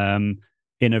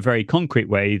in a very concrete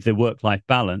way the work-life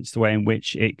balance, the way in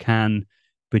which it can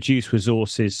produce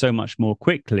resources so much more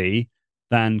quickly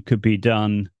than could be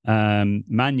done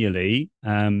manually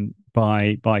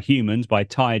by humans, by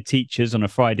tired teachers on a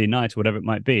Friday night or whatever it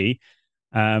might be,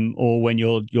 or when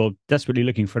you're desperately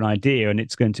looking for an idea, and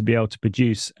it's going to be able to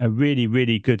produce a really,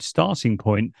 really good starting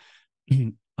point.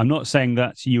 I'm not saying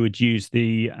that you would use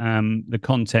the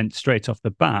content straight off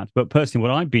the bat, but personally,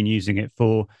 what I've been using it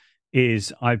for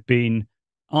is I've been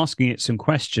asking it some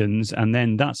questions, and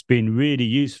then that's been really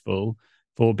useful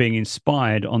for being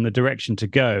inspired on the direction to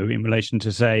go in relation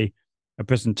to, say, a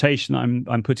presentation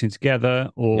I'm putting together,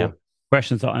 or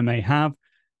questions that I may have.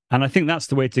 And I think that's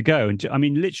the way to go. And I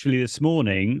mean, literally this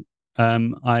morning,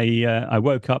 I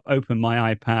woke up, opened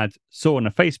my iPad, saw in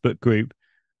a Facebook group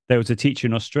there was a teacher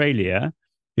in Australia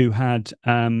who had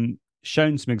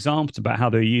shown some examples about how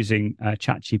they're using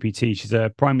ChatGPT. She's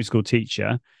a primary school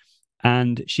teacher,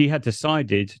 and she had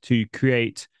decided to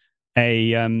create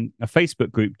a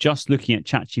Facebook group just looking at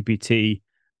ChatGPT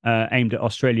aimed at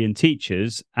Australian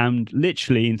teachers. And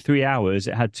literally in 3 hours,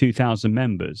 it had 2,000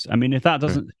 members. I mean, if that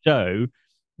doesn't show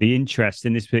the interest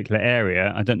in this particular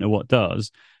area, I don't know what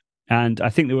does. And I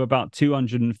think there were about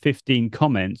 215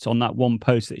 comments on that one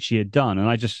post that she had done. And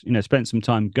I just, spent some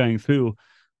time going through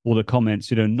all the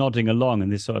comments, nodding along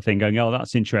and this sort of thing, going, oh,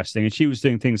 that's interesting. And she was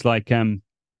doing things like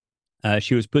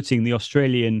she was putting the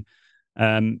Australian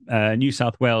New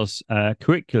South Wales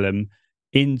curriculum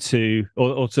into,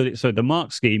 so the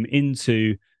mark scheme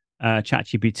into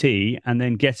ChatGPT, and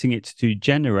then getting it to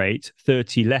generate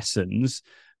 30 lessons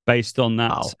based on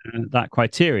that that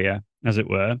criteria, as it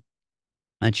were.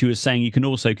 And she was saying you can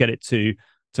also get it to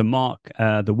mark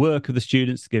the work of the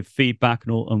students, to give feedback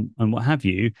and what have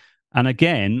you. And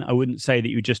again, I wouldn't say that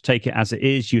you would just take it as it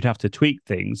is. You'd have to tweak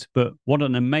things. But what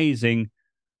an amazing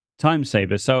time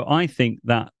saver. So I think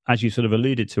that, as you sort of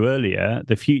alluded to earlier,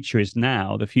 the future is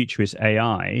now. The future is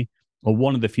AI, or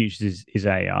one of the futures is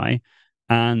AI.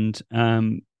 And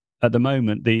at the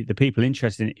moment, the people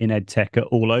interested in EdTech are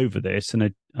all over this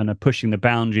and are pushing the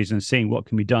boundaries and seeing what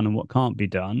can be done and what can't be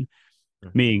done,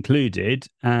 me included.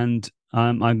 And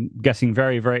I'm getting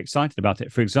very, very excited about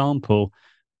it. For example,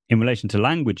 in relation to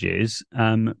languages,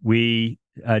 we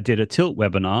did a Tilt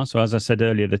webinar. So as I said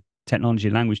earlier, the technology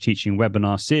language teaching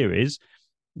webinar series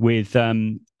with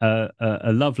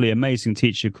a lovely, amazing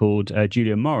teacher called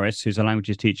Julia Morris, who's a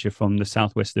languages teacher from the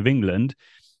southwest of England.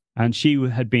 And she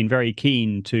had been very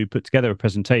keen to put together a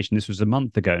presentation. This was a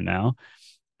month ago now.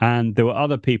 And there were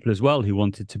other people as well who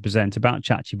wanted to present about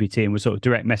ChatGPT and were sort of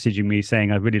direct messaging me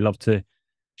saying, I'd really love to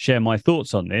share my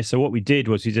thoughts on this. So what we did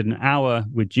was we did an hour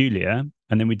with Julia,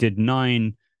 and then we did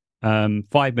 9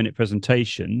 5-minute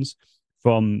presentations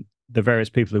from the various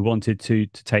people who wanted to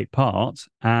take part.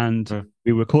 And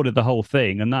we recorded the whole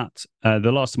thing. And that,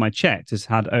 the last time I checked, has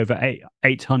had over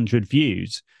 800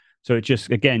 views. So it just,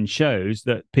 again, shows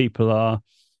that people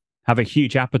have a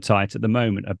huge appetite at the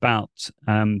moment about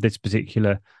this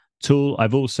particular tool.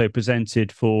 I've also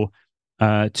presented for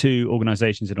 2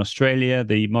 organizations in Australia,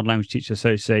 the Modern Language Teachers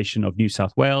Association of New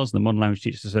South Wales, and the Modern Language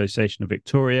Teachers Association of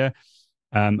Victoria,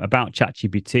 about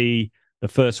ChatGPT. The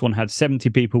first one had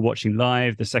 70 people watching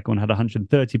live. The second one had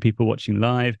 130 people watching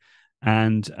live.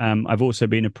 And I've also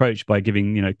been approached by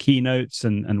giving, keynotes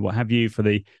and what have you for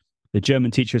the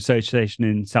German Teacher Association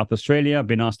in South Australia. I've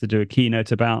been asked to do a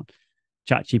keynote about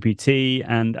ChatGPT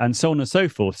and so on and so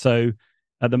forth. So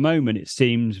at the moment, it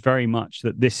seems very much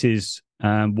that this is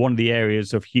one of the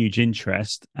areas of huge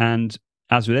interest. And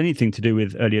as with anything to do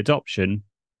with early adoption,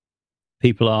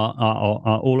 people are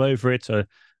all over it,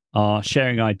 are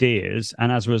sharing ideas.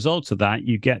 And as a result of that,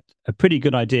 you get a pretty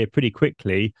good idea pretty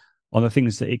quickly on the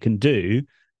things that it can do.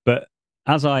 But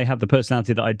as I have the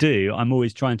personality that I do, I'm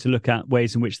always trying to look at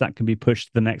ways in which that can be pushed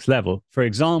to the next level. For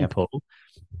example,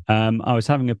 I was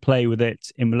having a play with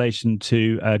it in relation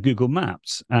to Google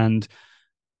Maps. And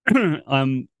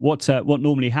what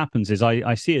normally happens is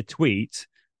I see a tweet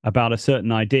about a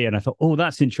certain idea, and I thought, oh,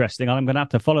 that's interesting. I'm going to have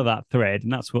to follow that thread,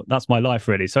 and that's my life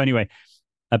really. So anyway,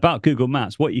 about Google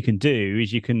Maps, what you can do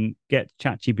is you can get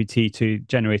ChatGPT to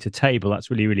generate a table.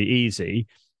 That's really, really easy.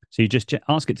 So you just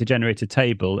ask it to generate a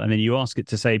table, and then you ask it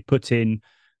to say, put in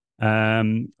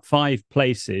 5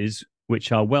 places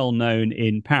which are well known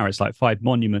in Paris, like 5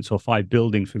 monuments or 5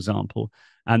 buildings, for example.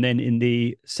 And then in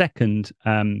the second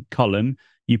column,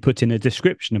 you put in a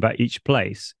description about each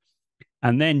place.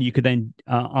 And then you could then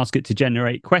ask it to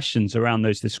generate questions around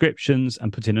those descriptions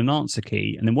and put in an answer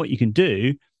key. And then what you can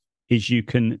do is you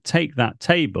can take that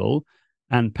table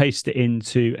and paste it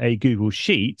into a Google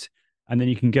Sheet. And then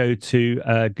you can go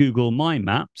to Google My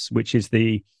Maps, which is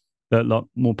the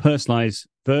more personalized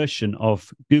version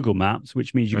of Google Maps,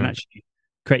 which means you can actually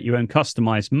create your own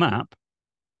customized map,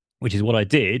 which is what I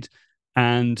did.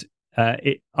 And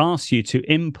it asks you to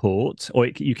import, or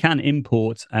you can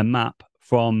import a map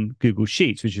from Google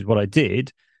Sheets, which is what I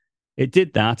did. It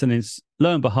did that, and then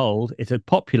lo and behold, it had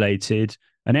populated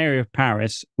an area of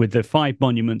Paris with the 5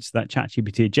 monuments that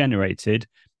ChatGPT had generated,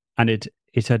 and it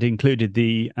had included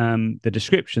the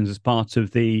descriptions as part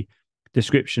of the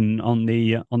description on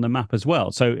the map as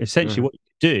well. So essentially, what you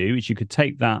could do is you could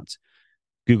take that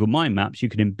Google My Maps, you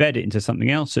could embed it into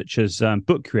something else, such as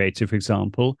Book Creator, for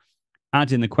example,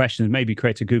 add in the questions, maybe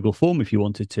create a Google form if you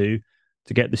wanted to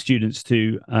get the students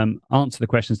to answer the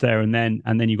questions there and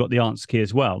then you've got the answer key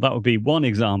as well. That would be one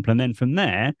example. And then from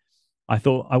there, I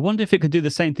thought, I wonder if it could do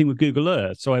the same thing with Google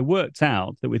Earth. So I worked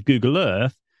out that with Google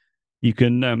Earth, you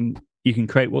can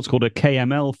create what's called a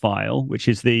KML file, which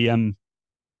is the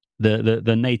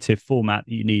native format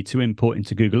that you need to import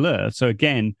into Google Earth. So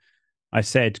again, I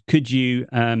said, could you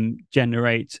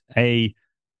generate a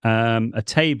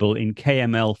table in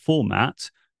KML format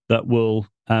that will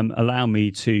allow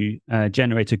me to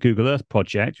generate a Google Earth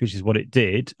project, which is what it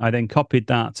did. I then copied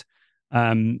that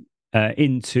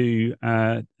into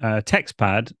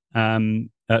TextPad.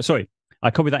 I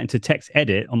copied that into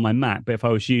TextEdit on my Mac, but if I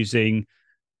was using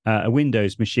a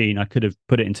Windows machine, I could have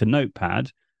put it into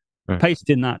Notepad, pasted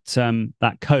in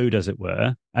that code, as it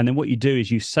were. And then what you do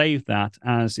is you save that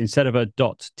as, instead of a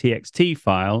 .txt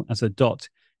file, as a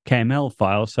 .kml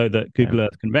file, so that Google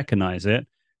Earth can recognize it.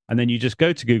 And then you just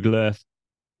go to Google Earth,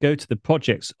 go to the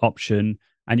projects option,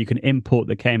 and you can import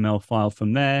the KML file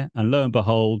from there. And lo and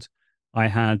behold, I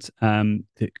had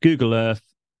the Google Earth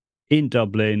in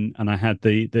Dublin, and I had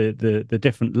the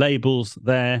different labels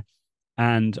there.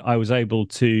 And I was able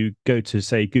to go to,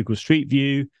 say, Google Street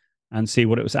View and see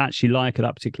what it was actually like at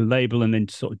that particular label, and then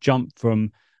sort of jump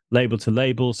from label to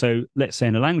label. So let's say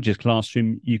in a languages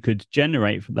classroom, you could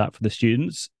generate that for the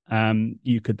students.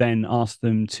 You could then ask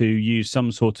them to use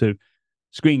some sort of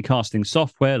screencasting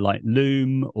software like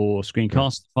Loom or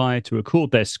Screencastify to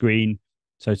record their screen.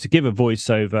 So to give a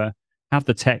voiceover, have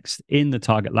the text in the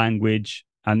target language,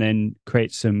 and then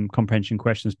create some comprehension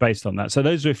questions based on that. So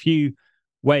those are a few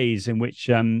ways in which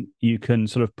you can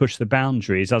sort of push the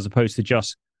boundaries, as opposed to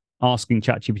just asking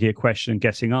ChatGPT a question and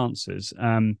getting answers.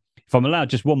 If I'm allowed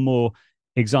just one more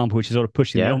example, which is sort of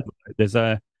pushing the envelope, there's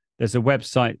a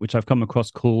website which I've come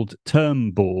across called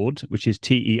Termboard, which is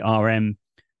TERMBOARD,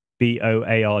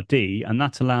 and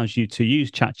that allows you to use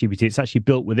ChatGPT. It's actually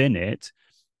built within it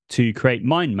to create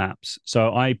mind maps.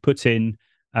 So I put in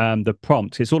the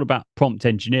prompt. It's all about prompt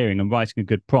engineering and writing a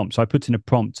good prompt. So I put in a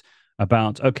prompt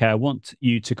about, okay, I want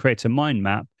you to create a mind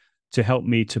map to help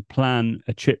me to plan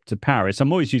a trip to Paris.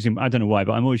 I'm always using, I don't know why,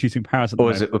 but I'm always using Paris at the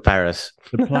moment. Or is it with Paris?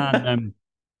 To plan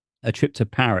a trip to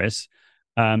Paris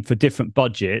for different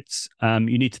budgets.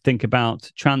 You need to think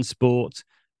about transport,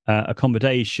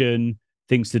 accommodation,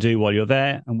 things to do while you're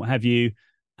there, and what have you.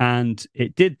 And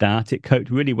it did that. It coped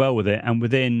really well with it. And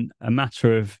within a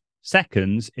matter of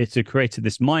seconds, it had created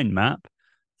this mind map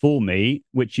for me,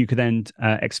 which you could then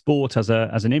export as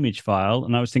an image file.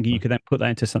 And I was thinking you could then put that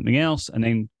into something else and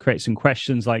then create some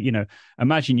questions like,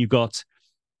 imagine you've got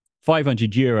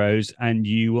 500 euros and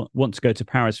you want to go to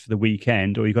Paris for the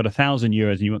weekend, or you've got 1,000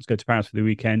 euros and you want to go to Paris for the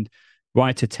weekend.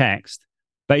 Write a text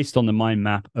based on the mind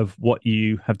map of what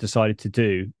you have decided to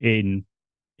do in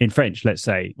French, let's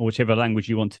say, or whichever language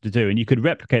you wanted to do. And you could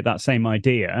replicate that same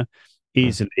idea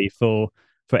easily for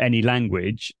for any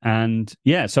language. And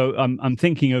yeah, so I'm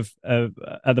thinking of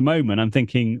at the moment, I'm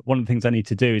thinking one of the things I need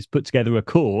to do is put together a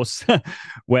course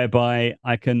whereby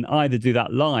I can either do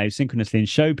that live synchronously and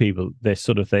show people this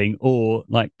sort of thing, or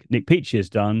like Nick Peachy has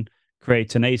done,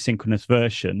 create an asynchronous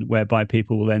version whereby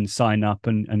people will then sign up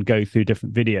and go through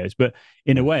different videos. But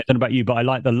in a way, I don't know about you, but I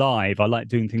like the live. I like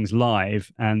doing things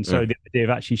live. And so the idea of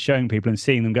actually showing people and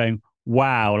seeing them going,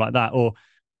 wow, like that. Or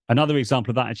another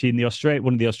example of that, actually, in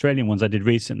one of the Australian ones I did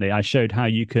recently, I showed how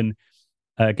you can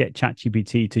get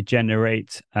ChatGPT to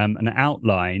generate an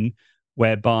outline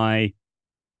whereby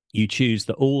you choose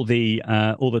that all the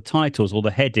titles, all the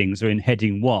headings are in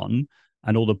heading 1,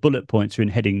 and all the bullet points are in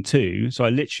heading 2. So I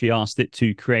literally asked it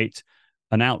to create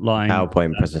an outline,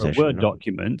 PowerPoint presentation, a Word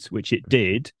document, which it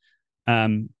did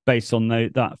based on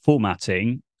that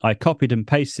formatting. I copied and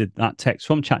pasted that text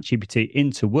from ChatGPT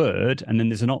into Word, and then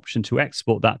there's an option to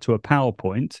export that to a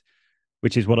PowerPoint,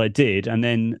 which is what I did. And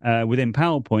then within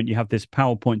PowerPoint, you have this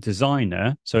PowerPoint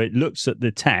designer. So it looks at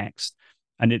the text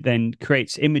and it then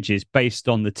creates images based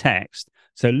on the text.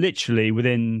 So literally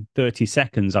within 30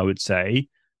 seconds, I would say,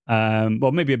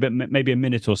 well, maybe a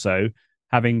minute or so,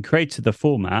 having created the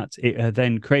format, it had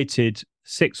then created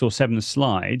 6 or 7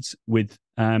 slides with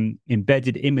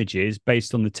embedded images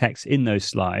based on the text in those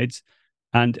slides.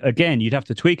 And again, you'd have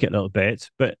to tweak it a little bit,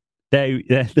 but there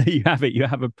you have it. You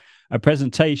have a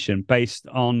presentation based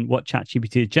on what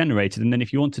ChatGPT has generated. And then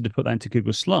if you wanted to put that into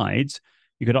Google Slides,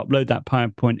 you could upload that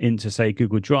PowerPoint into, say,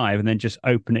 Google Drive, and then just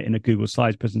open it in a Google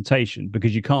Slides presentation,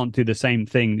 because you can't do the same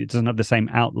thing. It doesn't have the same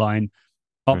outline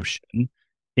option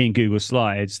in Google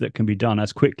Slides that can be done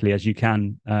as quickly as you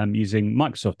can using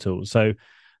Microsoft tools. So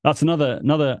that's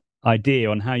another idea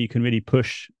on how you can really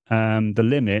push the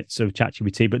limits of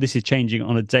ChatGPT. But this is changing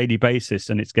on a daily basis,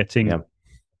 and it's getting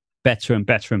better and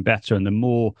better and better. And the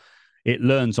more it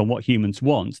learns on what humans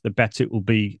want, the better it will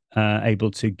be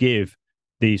able to give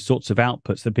the sorts of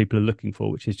outputs that people are looking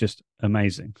for, which is just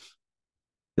amazing.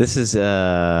 This is,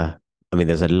 I mean,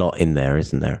 there's a lot in there,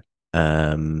 isn't there?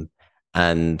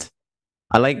 And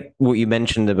I like what you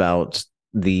mentioned about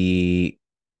the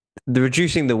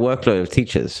reducing the workload of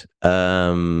teachers,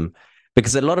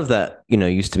 because a lot of that,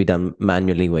 used to be done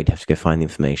manually, where you'd have to go find the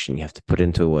information, you have to put it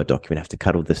into a Word document, have to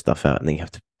cut all this stuff out, and then you have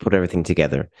to put everything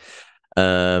together.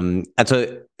 And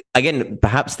so again,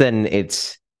 perhaps then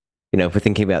it's, if we're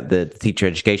thinking about the teacher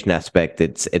education aspect,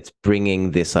 it's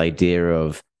bringing this idea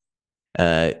of,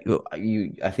 I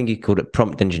think you called it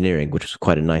prompt engineering, which was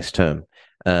quite a nice term.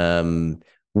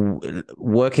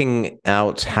 Working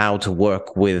out how to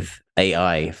work with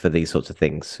AI for these sorts of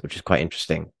things, which is quite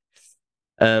interesting.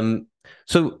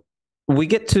 So we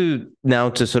get to now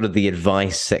to sort of the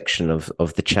advice section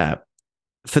of the chat.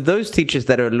 For those teachers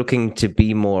that are looking to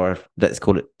be more, let's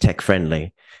call it tech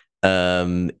friendly,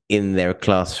 in their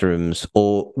classrooms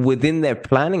or within their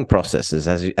planning processes,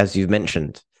 as you've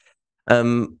mentioned,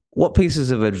 what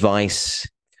pieces of advice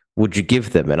would you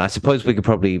give them? And I suppose we could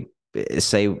probably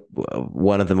say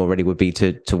one of them already would be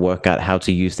to work out how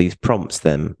to use these prompts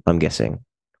then, I'm guessing.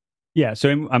 Yeah. So,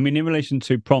 in relation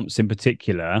to prompts in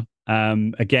particular,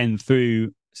 again,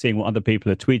 through seeing what other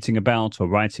people are tweeting about or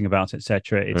writing about,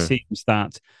 etc., it seems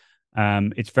that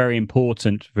it's very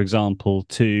important, for example,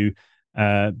 to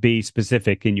be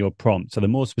specific in your prompt. So the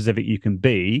more specific you can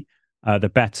be, the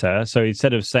better. So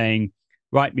instead of saying,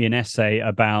 write me an essay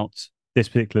about this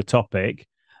particular topic,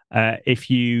 if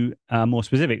you are more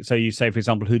specific, so you say, for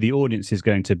example, who the audience is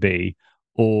going to be,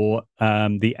 or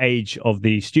the age of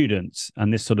the students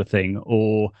and this sort of thing,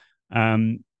 or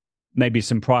maybe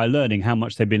some prior learning, how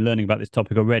much they've been learning about this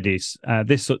topic already,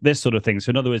 this sort of thing. So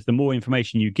in other words, the more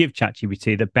information you give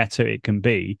ChatGPT, the better it can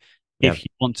be. If you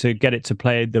want to get it to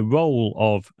play the role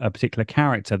of a particular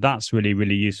character, that's really,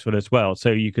 really useful as well. So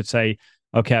you could say,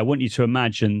 okay, I want you to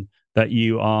imagine that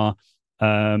you are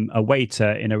a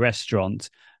waiter in a restaurant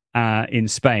in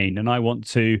Spain, and I want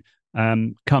to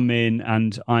come in,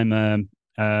 and I'm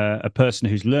a person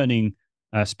who's learning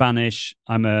Spanish.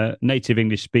 I'm a native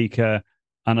English speaker,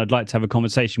 and I'd like to have a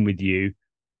conversation with you.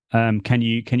 Can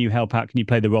you help out? Can you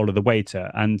play the role of the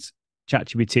waiter? And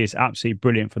ChatGPT is absolutely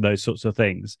brilliant for those sorts of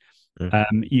things.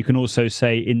 You can also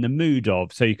say in the mood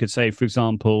of, so you could say, for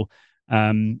example,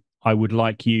 I would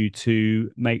like you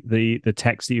to make the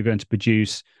text that you're going to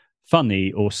produce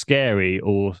funny or scary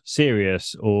or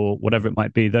serious or whatever it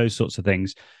might be, those sorts of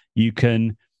things. You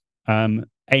can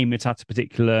aim it at a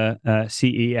particular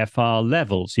CEFR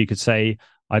level. So you could say,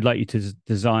 I'd like you to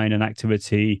design an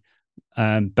activity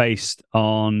based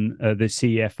on the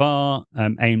CEFR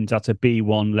aimed at a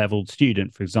B1 level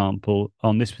student, for example,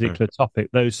 on this particular topic,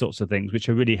 those sorts of things, which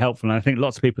are really helpful. And I think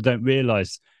lots of people don't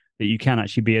realize that you can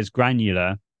actually be as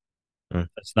granular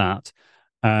as that.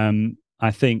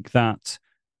 I think that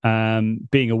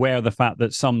being aware of the fact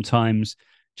that sometimes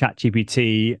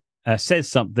ChatGPT says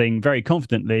something very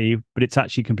confidently, but it's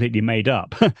actually completely made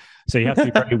up. So you have to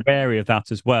be very wary of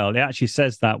that as well. It actually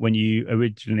says that when you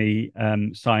originally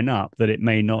sign up, that it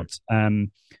may not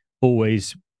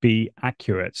always be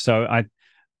accurate. So I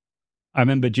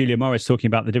remember Julia Morris talking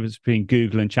about the difference between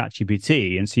Google and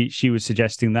ChatGPT, and she was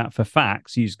suggesting that for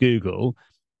facts, use Google,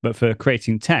 but for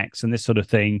creating text and this sort of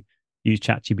thing, use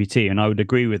ChatGPT. And I would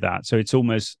agree with that. So it's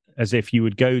almost as if you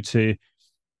would go to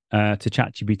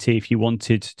ChatGPT if you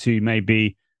wanted to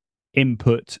maybe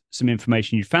input some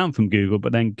information you found from Google,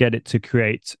 but then get it to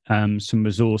create some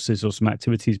resources or some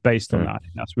activities based on that. I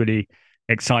think that's really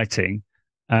exciting.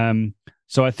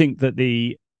 So I think that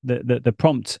the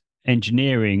prompt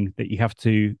engineering that you have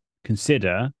to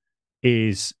consider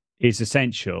is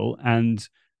essential.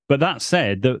 But that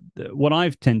said, what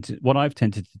I've tended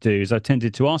to do is I've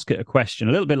tended to ask it a question,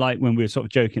 a little bit like when we were sort of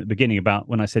joking at the beginning about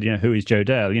when I said, who is Joe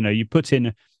Dale? You put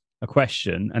in a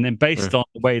question, and then based on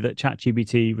the way that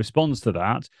ChatGPT responds to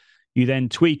that, you then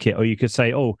tweak it, or you could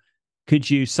say, oh, could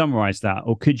you summarize that,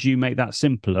 or could you make that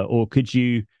simpler, or could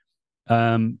you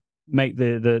make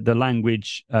the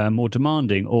language more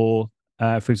demanding, or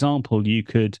for example, you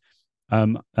could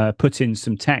put in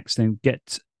some text and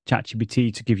get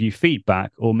ChatGPT to give you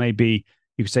feedback, or maybe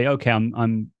you could say, okay,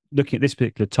 I'm looking at this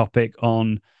particular topic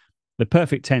on the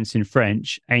perfect tense in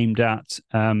French aimed at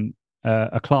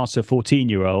a class of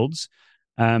 14-year-olds.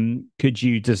 Could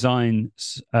you design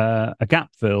a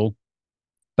gap fill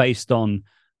based on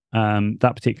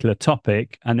that particular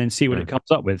topic, and then see what it comes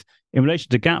up with? In relation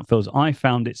to gap fills, I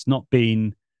found it's not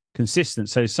been consistent.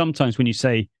 So sometimes when you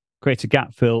say create a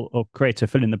gap fill, or create a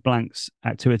fill in the blanks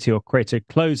activity, or create a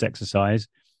close exercise,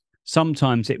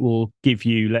 sometimes it will give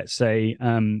you, let's say,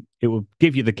 it will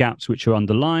give you the gaps which are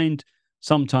underlined.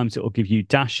 Sometimes it will give you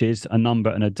dashes, a number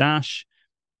and a dash.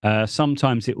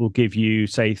 Sometimes it will give you,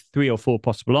 say, 3 or 4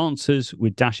 possible answers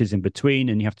with dashes in between,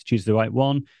 and you have to choose the right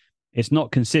one. It's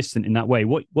not consistent in that way.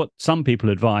 What some people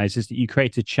advise is that you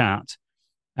create a chat,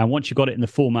 and once you've got it in the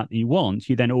format that you want,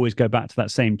 you then always go back to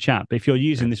that same chat. But if you're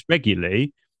using this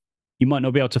regularly, you might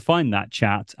not be able to find that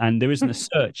chat, and there isn't a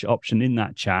search option in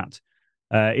that chat,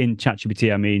 in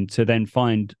ChatGPT, I mean, to then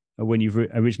find when you've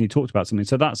originally talked about something.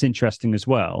 So that's interesting as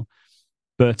well.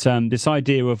 But this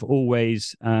idea of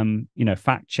always,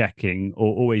 fact checking,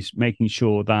 or always making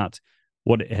sure that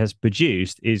what it has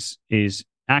produced is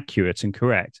accurate and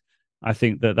correct, I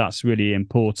think that that's really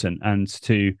important. And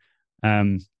to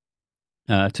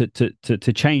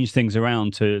change things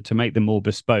around to make them more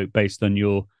bespoke based on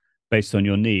your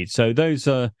needs. So those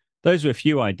are a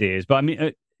few ideas. But I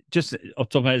mean, just off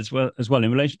the top of my head as well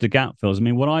in relation to gap fills, I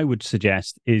mean, what I would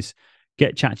suggest is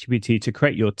get ChatGPT to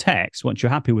create your text. Once you're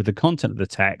happy with the content of the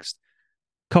text,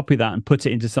 copy that and put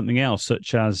it into something else,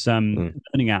 such as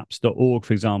learningapps.org,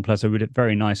 for example, has a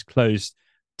very nice closed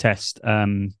test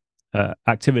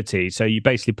activity. So you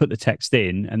basically put the text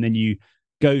in, and then you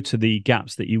go to the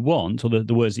gaps that you want, or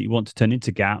the words that you want to turn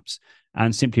into gaps,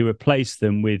 and simply replace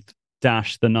them with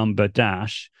dash, the number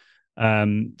dash.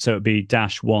 So it'd be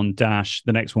 -1 dash,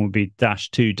 the next one would be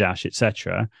 -2 dash,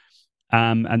 etc.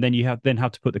 And then you have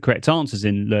to put the correct answers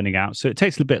in Learning Apps. So it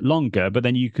takes a little bit longer, but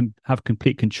then you can have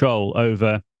complete control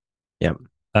over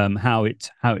how it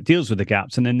deals with the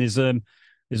gaps. And then there's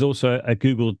also a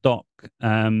Google Doc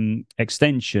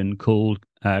extension called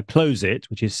Close It,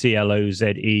 which is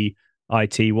CLOZEIT,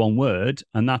 one word,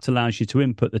 and that allows you to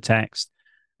input the text,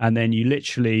 and then you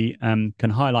literally can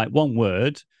highlight one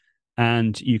word,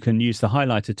 and you can use the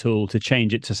highlighter tool to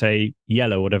change it to, say,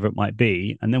 yellow, whatever it might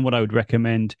be. And then what I would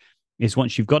recommend is,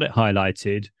 once you've got it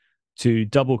highlighted, to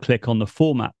double click on the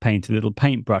format paint, a little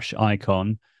paintbrush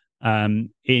icon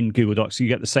in Google Docs. So you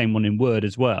get the same one in Word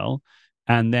as well.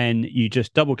 And then you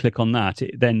just double click on that.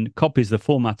 It then copies the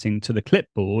formatting to the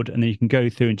clipboard, and then you can go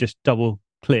through and just double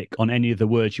click on any of the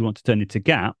words you want to turn into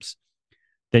gaps.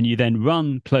 Then you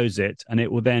close it, and it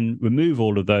will then remove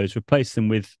all of those, replace them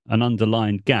with an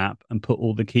underlined gap, and put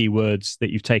all the keywords that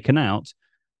you've taken out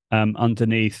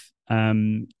underneath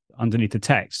the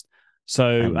text.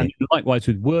 So, and likewise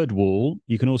with WordWall,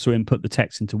 you can also input the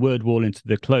text into WordWall, into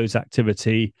the close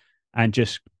activity, and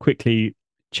just quickly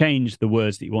change the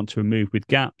words that you want to remove with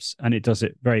gaps, and it does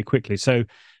it very quickly. So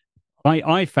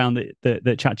I found that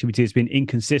ChatGPT has been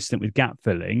inconsistent with gap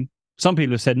filling. Some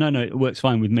people have said, no, it works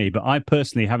fine with me. But I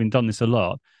personally, having done this a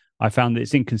lot, I found that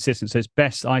it's inconsistent. So it's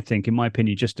best, I think, in my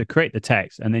opinion, just to create the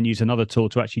text and then use another tool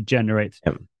to actually generate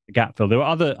the gap fill. There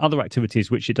are other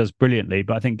activities which it does brilliantly,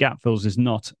 but I think gap fills is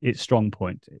not its strong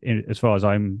point, as far as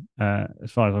I'm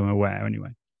aware, anyway.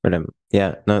 Brilliant.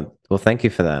 Yeah. No. Well, thank you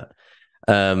for that.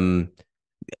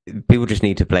 People just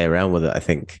need to play around with it, I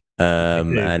think,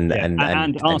 and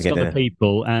ask other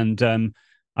people. And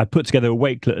I put together a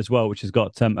wakelet as well, which has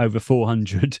got over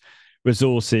 400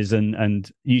 resources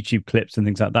and YouTube clips and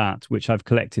things like that, which I've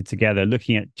collected together,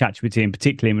 looking at ChatGPT, and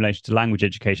particularly in relation to language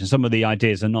education. Some of the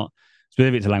ideas are not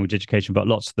specific to language education, but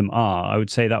lots of them are. I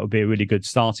would say that would be a really good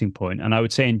starting point. And I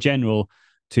would say in general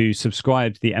to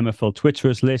subscribe to the MFL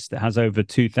Twitterers list that has over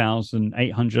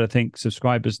 2,800, I think,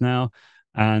 subscribers now,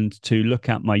 and to look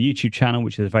at my YouTube channel,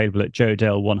 which is available at Joe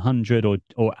Dale 100 or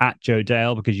at Joe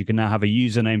Dale, because you can now have a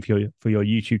username for your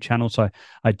YouTube channel. So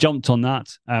I jumped on that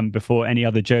before any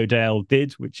other Joe Dale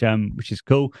did, which is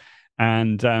cool,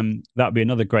 and that would be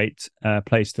another great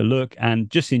place to look. And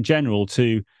just in general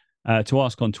to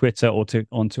ask on Twitter or to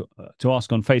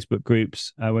ask on Facebook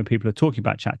groups when people are talking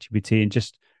about ChatGPT, and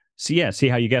just see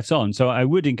how you get on. So I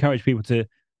would encourage people to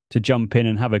jump in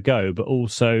and have a go, but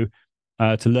also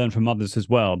to learn from others as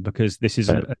well, because this is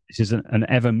an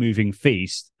ever moving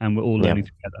feast, and we're all learning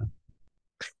together.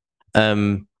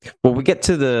 Well, we get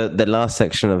to the last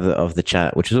section of the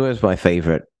chat, which is always my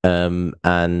favorite, and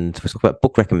we talk about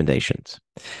book recommendations.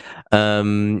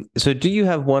 So do you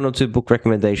have one or two book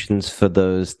recommendations for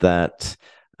those that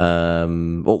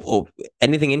or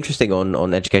anything interesting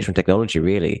on educational technology,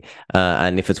 really,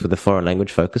 and if it's with a foreign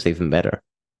language focus, even better?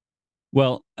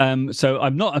 Well, so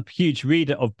I'm not a huge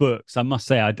reader of books, I must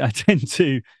say. I tend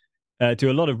to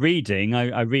do a lot of reading.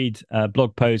 I read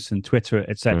blog posts and Twitter,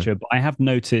 etc. But I have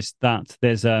noticed that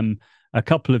there's a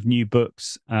couple of new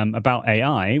books about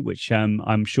AI, which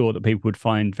I'm sure that people would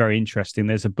find very interesting.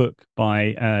 There's a book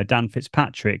by Dan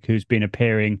Fitzpatrick, who's been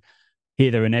appearing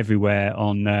here, there, and everywhere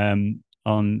on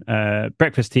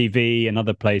Breakfast TV and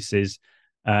other places.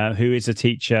 Who is a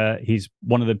teacher. He's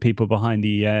one of the people behind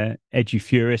the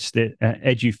EduFurist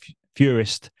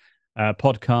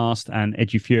podcast and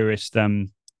EduFurist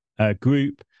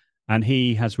group, and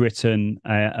he has written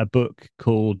a book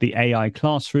called The AI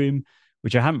Classroom,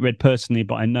 which I haven't read personally,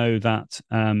 but I know that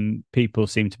people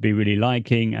seem to be really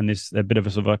liking, and there's a bit of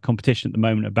a sort of a competition at the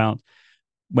moment about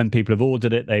when people have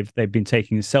ordered it. They've been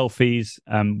taking selfies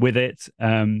with it,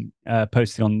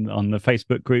 posting on the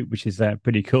Facebook group, which is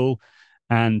pretty cool.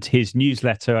 And his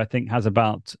newsletter, I think, has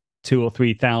about 2,000 or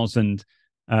 3,000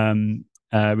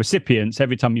 recipients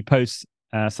every time he posts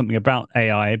something about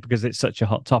AI, because it's such a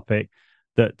hot topic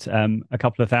that a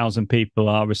couple of thousand people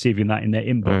are receiving that in their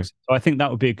inbox. So I think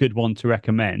that would be a good one to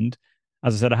recommend.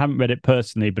 As I said, I haven't read it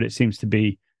personally, but it seems to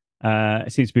be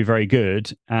very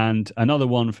good. And another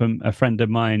one from a friend of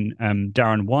mine,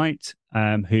 Darren White,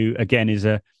 who again is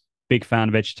a big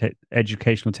fan of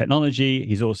educational technology.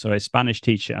 He's also a Spanish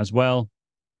teacher as well.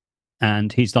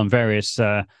 And he's done various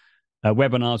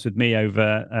webinars with me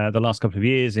over the last couple of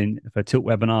years for Tilt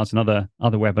webinars and other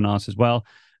webinars as well.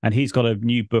 And he's got a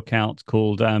new book out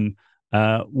called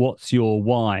What's Your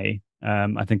Why?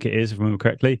 I think it is, if I remember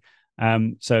correctly.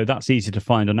 So that's easy to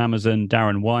find on Amazon.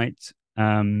 Darren White,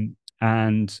 and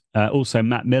also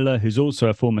Matt Miller, who's also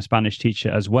a former Spanish teacher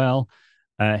as well.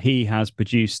 He has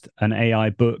produced an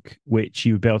AI book, which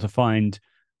you'll be able to find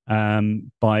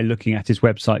by looking at his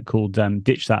website, called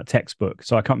Ditch That Textbook.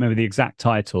 So I can't remember the exact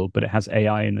title, but it has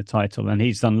AI in the title. And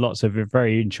he's done lots of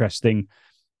very interesting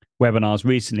webinars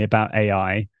recently about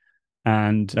AI.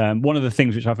 And one of the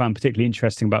things which I found particularly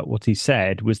interesting about what he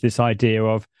said was this idea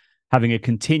of having a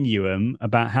continuum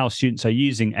about how students are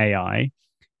using AI,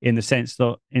 in the sense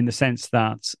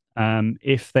that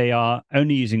if they are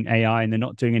only using AI and they're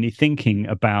not doing any thinking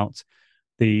about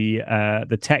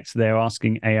the text they're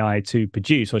asking AI to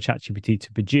produce, or ChatGPT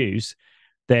to produce,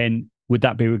 then would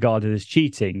that be regarded as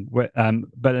cheating?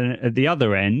 But at the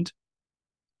other end,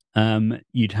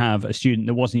 you'd have a student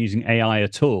that wasn't using AI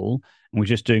at all and was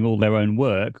just doing all their own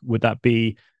work. Would that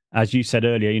be, as you said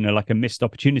earlier, like a missed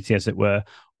opportunity, as it were?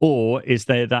 Or is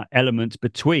there that element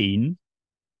between,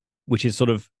 which is sort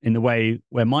of in the way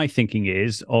where my thinking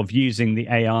is, of using the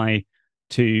AI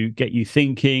to get you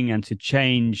thinking and to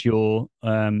change your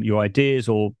ideas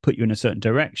or put you in a certain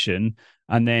direction,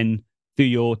 and then through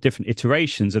your different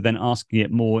iterations of then asking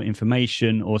it more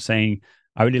information, or saying,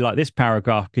 I really like this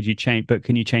paragraph, could you change, but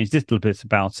can you change this little bit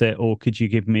about it, or could you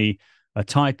give me a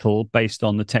title based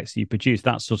on the text that you produce,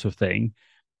 that sort of thing,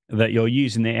 that you're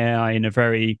using the AI in a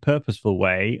very purposeful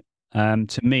way.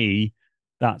 To me,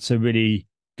 that's a really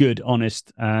good,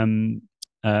 honest conversation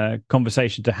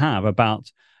to have about.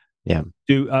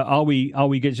 Are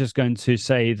we just going to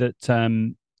say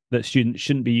that that students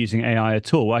shouldn't be using AI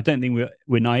at all. I don't think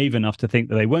we're naive enough to think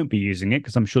that they won't be using it,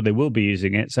 because I'm sure they will be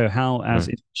using it. So how, as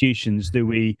institutions, do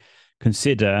we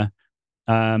consider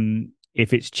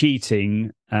if it's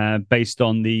cheating based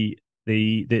on the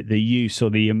use or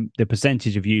the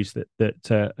percentage of use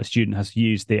that a student has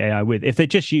used the AI with? If they're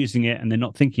just using it and they're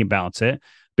not thinking about it, a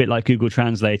bit like Google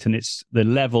Translate, and it's the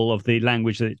level of the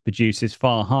language that it produces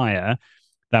far higher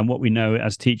than what we know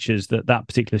as teachers that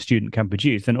particular student can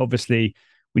produce, then obviously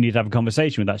we need to have a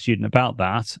conversation with that student about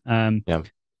that, and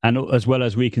as well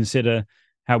as reconsider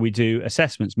how we do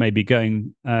assessments, maybe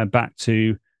going back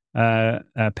to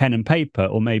pen and paper,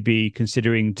 or maybe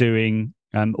considering doing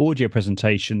audio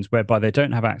presentations whereby they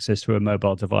don't have access to a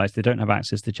mobile device, they don't have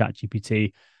access to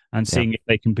ChatGPT, and seeing if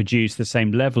they can produce the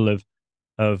same level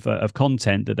of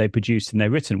content that they produced in their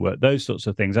written work. Those sorts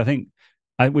of things,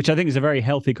 which I think is a very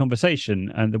healthy conversation,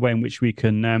 and the way in which we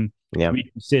can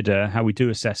reconsider how we do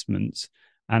assessments,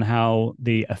 and how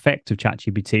the effect of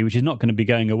ChatGPT, which is not going to be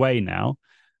going away now,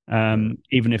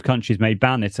 even if countries may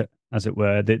ban it, as it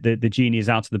were, the genie is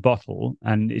out of the bottle,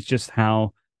 and it's just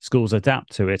how schools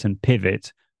adapt to it and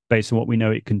pivot based on what we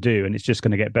know it can do, and it's just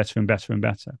going to get better and better and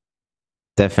better.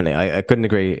 Definitely, I couldn't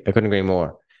agree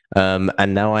more.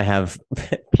 And now I have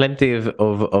plenty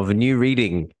of new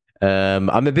reading.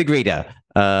 I'm a big reader,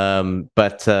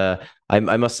 but I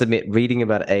must admit, reading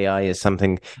about AI is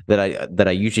something that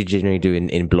I usually generally do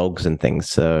in blogs and things.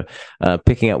 So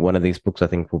picking up one of these books, I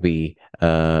think, will be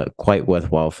quite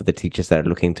worthwhile for the teachers that are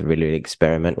looking to really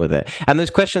experiment with it. And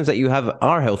those questions that you have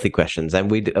are healthy questions,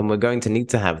 and we're going to need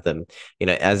to have them.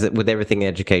 As with everything in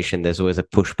education, there's always a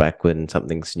pushback when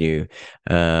something's new.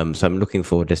 So I'm looking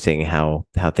forward to seeing how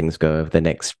things go over the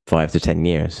next 5 to 10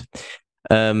 years.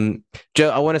 Joe,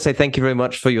 I want to say thank you very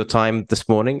much for your time this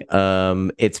morning.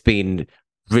 It's been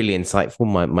really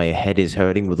insightful. My head is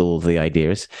hurting with all the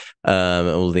ideas,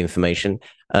 all the information.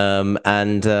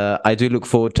 And I do look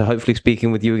forward to hopefully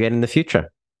speaking with you again in the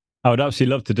future. I would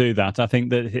absolutely love to do that. I think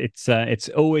that it's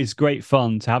always great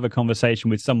fun to have a conversation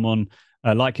with someone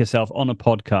like yourself on a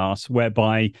podcast,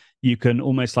 whereby you can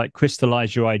almost like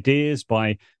crystallize your ideas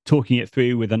by talking it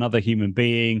through with another human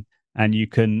being, and you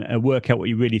can work out what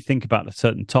you really think about a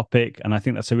certain topic. And I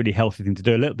think that's a really healthy thing to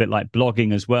do, a little bit like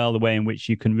blogging as well, the way in which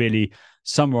you can really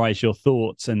summarize your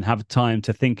thoughts and have time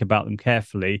to think about them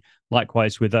carefully.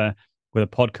 Likewise with a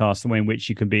podcast, the way in which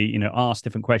you can be, asked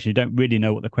different questions. You don't really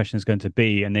know what the question is going to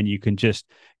be, and then you can just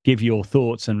give your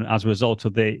thoughts. And as a result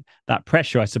of that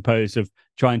pressure, I suppose, of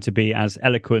trying to be as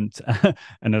eloquent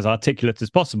and as articulate as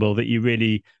possible, that you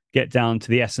really get down to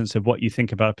the essence of what you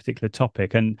think about a particular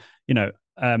topic. And,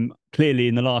 clearly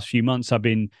in the last few months, I've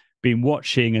been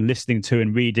watching and listening to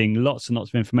and reading lots and lots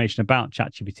of information about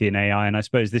ChatGPT and AI. And I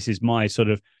suppose this is my sort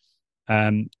of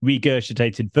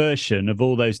regurgitated version of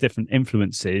all those different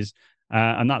influences.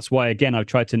 And that's why, again, I've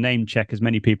tried to name check as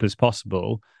many people as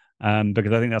possible,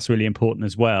 because I think that's really important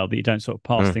as well, that you don't sort of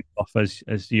pass things off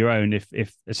as your own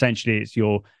if essentially it's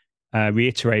your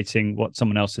reiterating what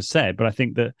someone else has said. But I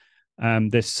think that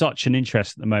there's such an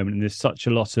interest at the moment, and there's such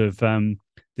a lot of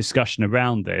discussion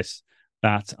around this,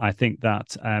 that I think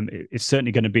that it's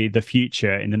certainly going to be the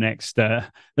future in the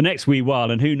next wee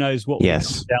while, and who knows what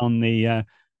will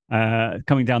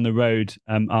coming down the road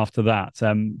after that.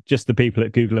 Just the people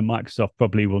at Google and Microsoft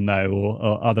probably will know,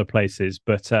 or other places.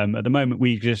 But at the moment,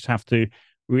 we just have to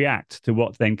react to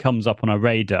what then comes up on our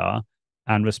radar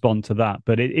and respond to that.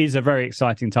 But it is a very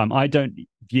exciting time. I don't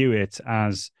view it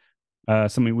as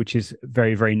something which is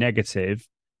very, very negative.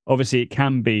 Obviously,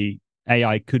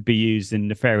 AI could be used in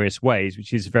nefarious ways,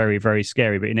 which is very, very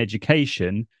scary. But in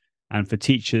education, and for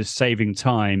teachers saving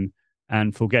time,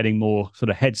 and for getting more sort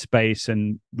of headspace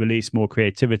and release more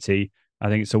creativity, I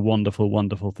think it's a wonderful,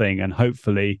 wonderful thing. And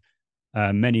hopefully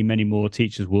many, many more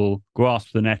teachers will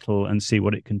grasp the nettle and see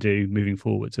what it can do moving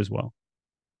forwards as well.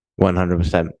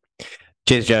 100%.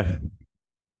 Cheers, Joe.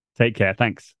 Take care.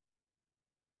 Thanks.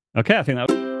 Okay, I think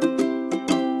that